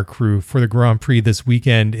medical car crew for the Grand Prix this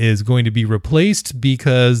weekend is going to be replaced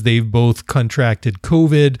because they've both contracted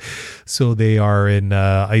COVID. So they are in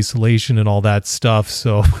isolation and all that stuff.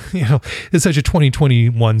 So, it's such a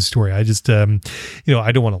 2021 story. I just, I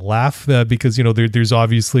don't want to laugh because, there's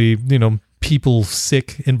obviously, people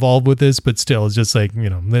sick involved with this, but still, it's just like,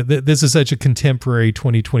 this is such a contemporary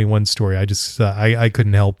 2021 story. I just, I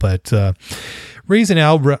couldn't help but raise an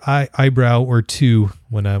eyebrow or two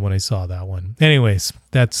when I saw that one. Anyways,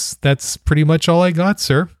 that's pretty much all I got,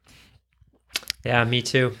 sir. Yeah, me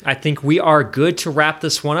too. I think we are good to wrap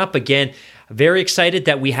this one up. Again, very excited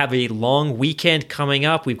that we have a long weekend coming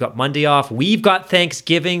up. We've got Monday off. We've got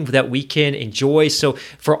Thanksgiving that we can enjoy. So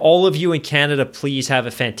for all of you in Canada, please have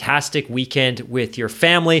a fantastic weekend with your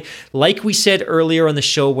family. Like we said earlier on the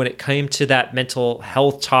show, when it came to that mental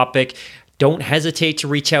health topic, don't hesitate to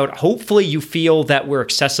reach out. Hopefully you feel that we're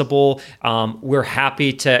accessible. We're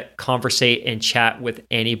happy to conversate and chat with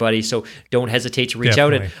anybody. So don't hesitate to reach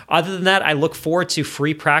out. And other than that, I look forward to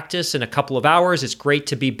free practice in a couple of hours. It's great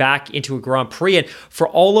to be back into a Grand Prix. And for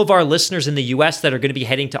all of our listeners in the US that are going to be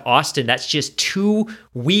heading to Austin, that's just 2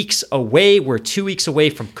 weeks away. We're 2 weeks away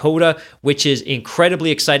from COTA, which is incredibly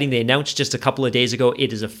exciting. They announced just a couple of days ago,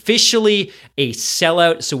 it is officially a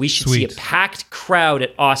sellout. So we should see a packed crowd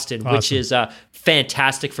at Austin, which is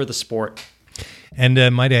fantastic for the sport. And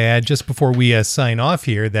might I add, just before we sign off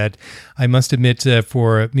here, that I must admit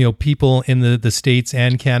for people in the States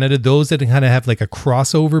and Canada, those that kind of have like a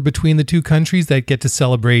crossover between the 2 countries that get to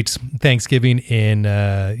celebrate Thanksgiving in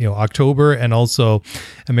October, and also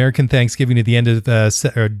American Thanksgiving at the end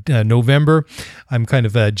of November. I'm kind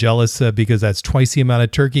of jealous because that's twice the amount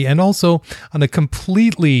of turkey. And also, on a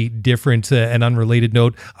completely different and unrelated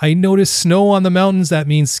note, I noticed snow on the mountains. That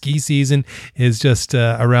means ski season is just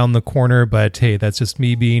around the corner. But hey, that's just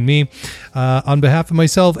me being me. On behalf of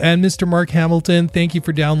myself and Mr. Mark Hamilton, thank you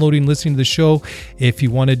for downloading, listening to the show. If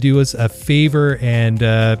you want to do us a favor and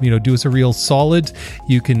do us a real solid,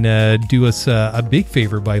 you can do us a big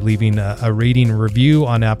favor by leaving a rating and review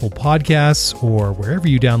on Apple Podcasts or wherever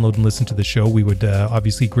you download and listen to the show. We would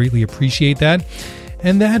obviously greatly appreciate that.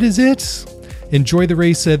 And that is it. Enjoy the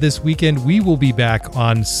race this weekend. We will be back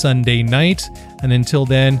on Sunday night. And until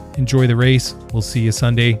then, enjoy the race. We'll see you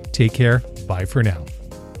Sunday. Take care. Bye for now.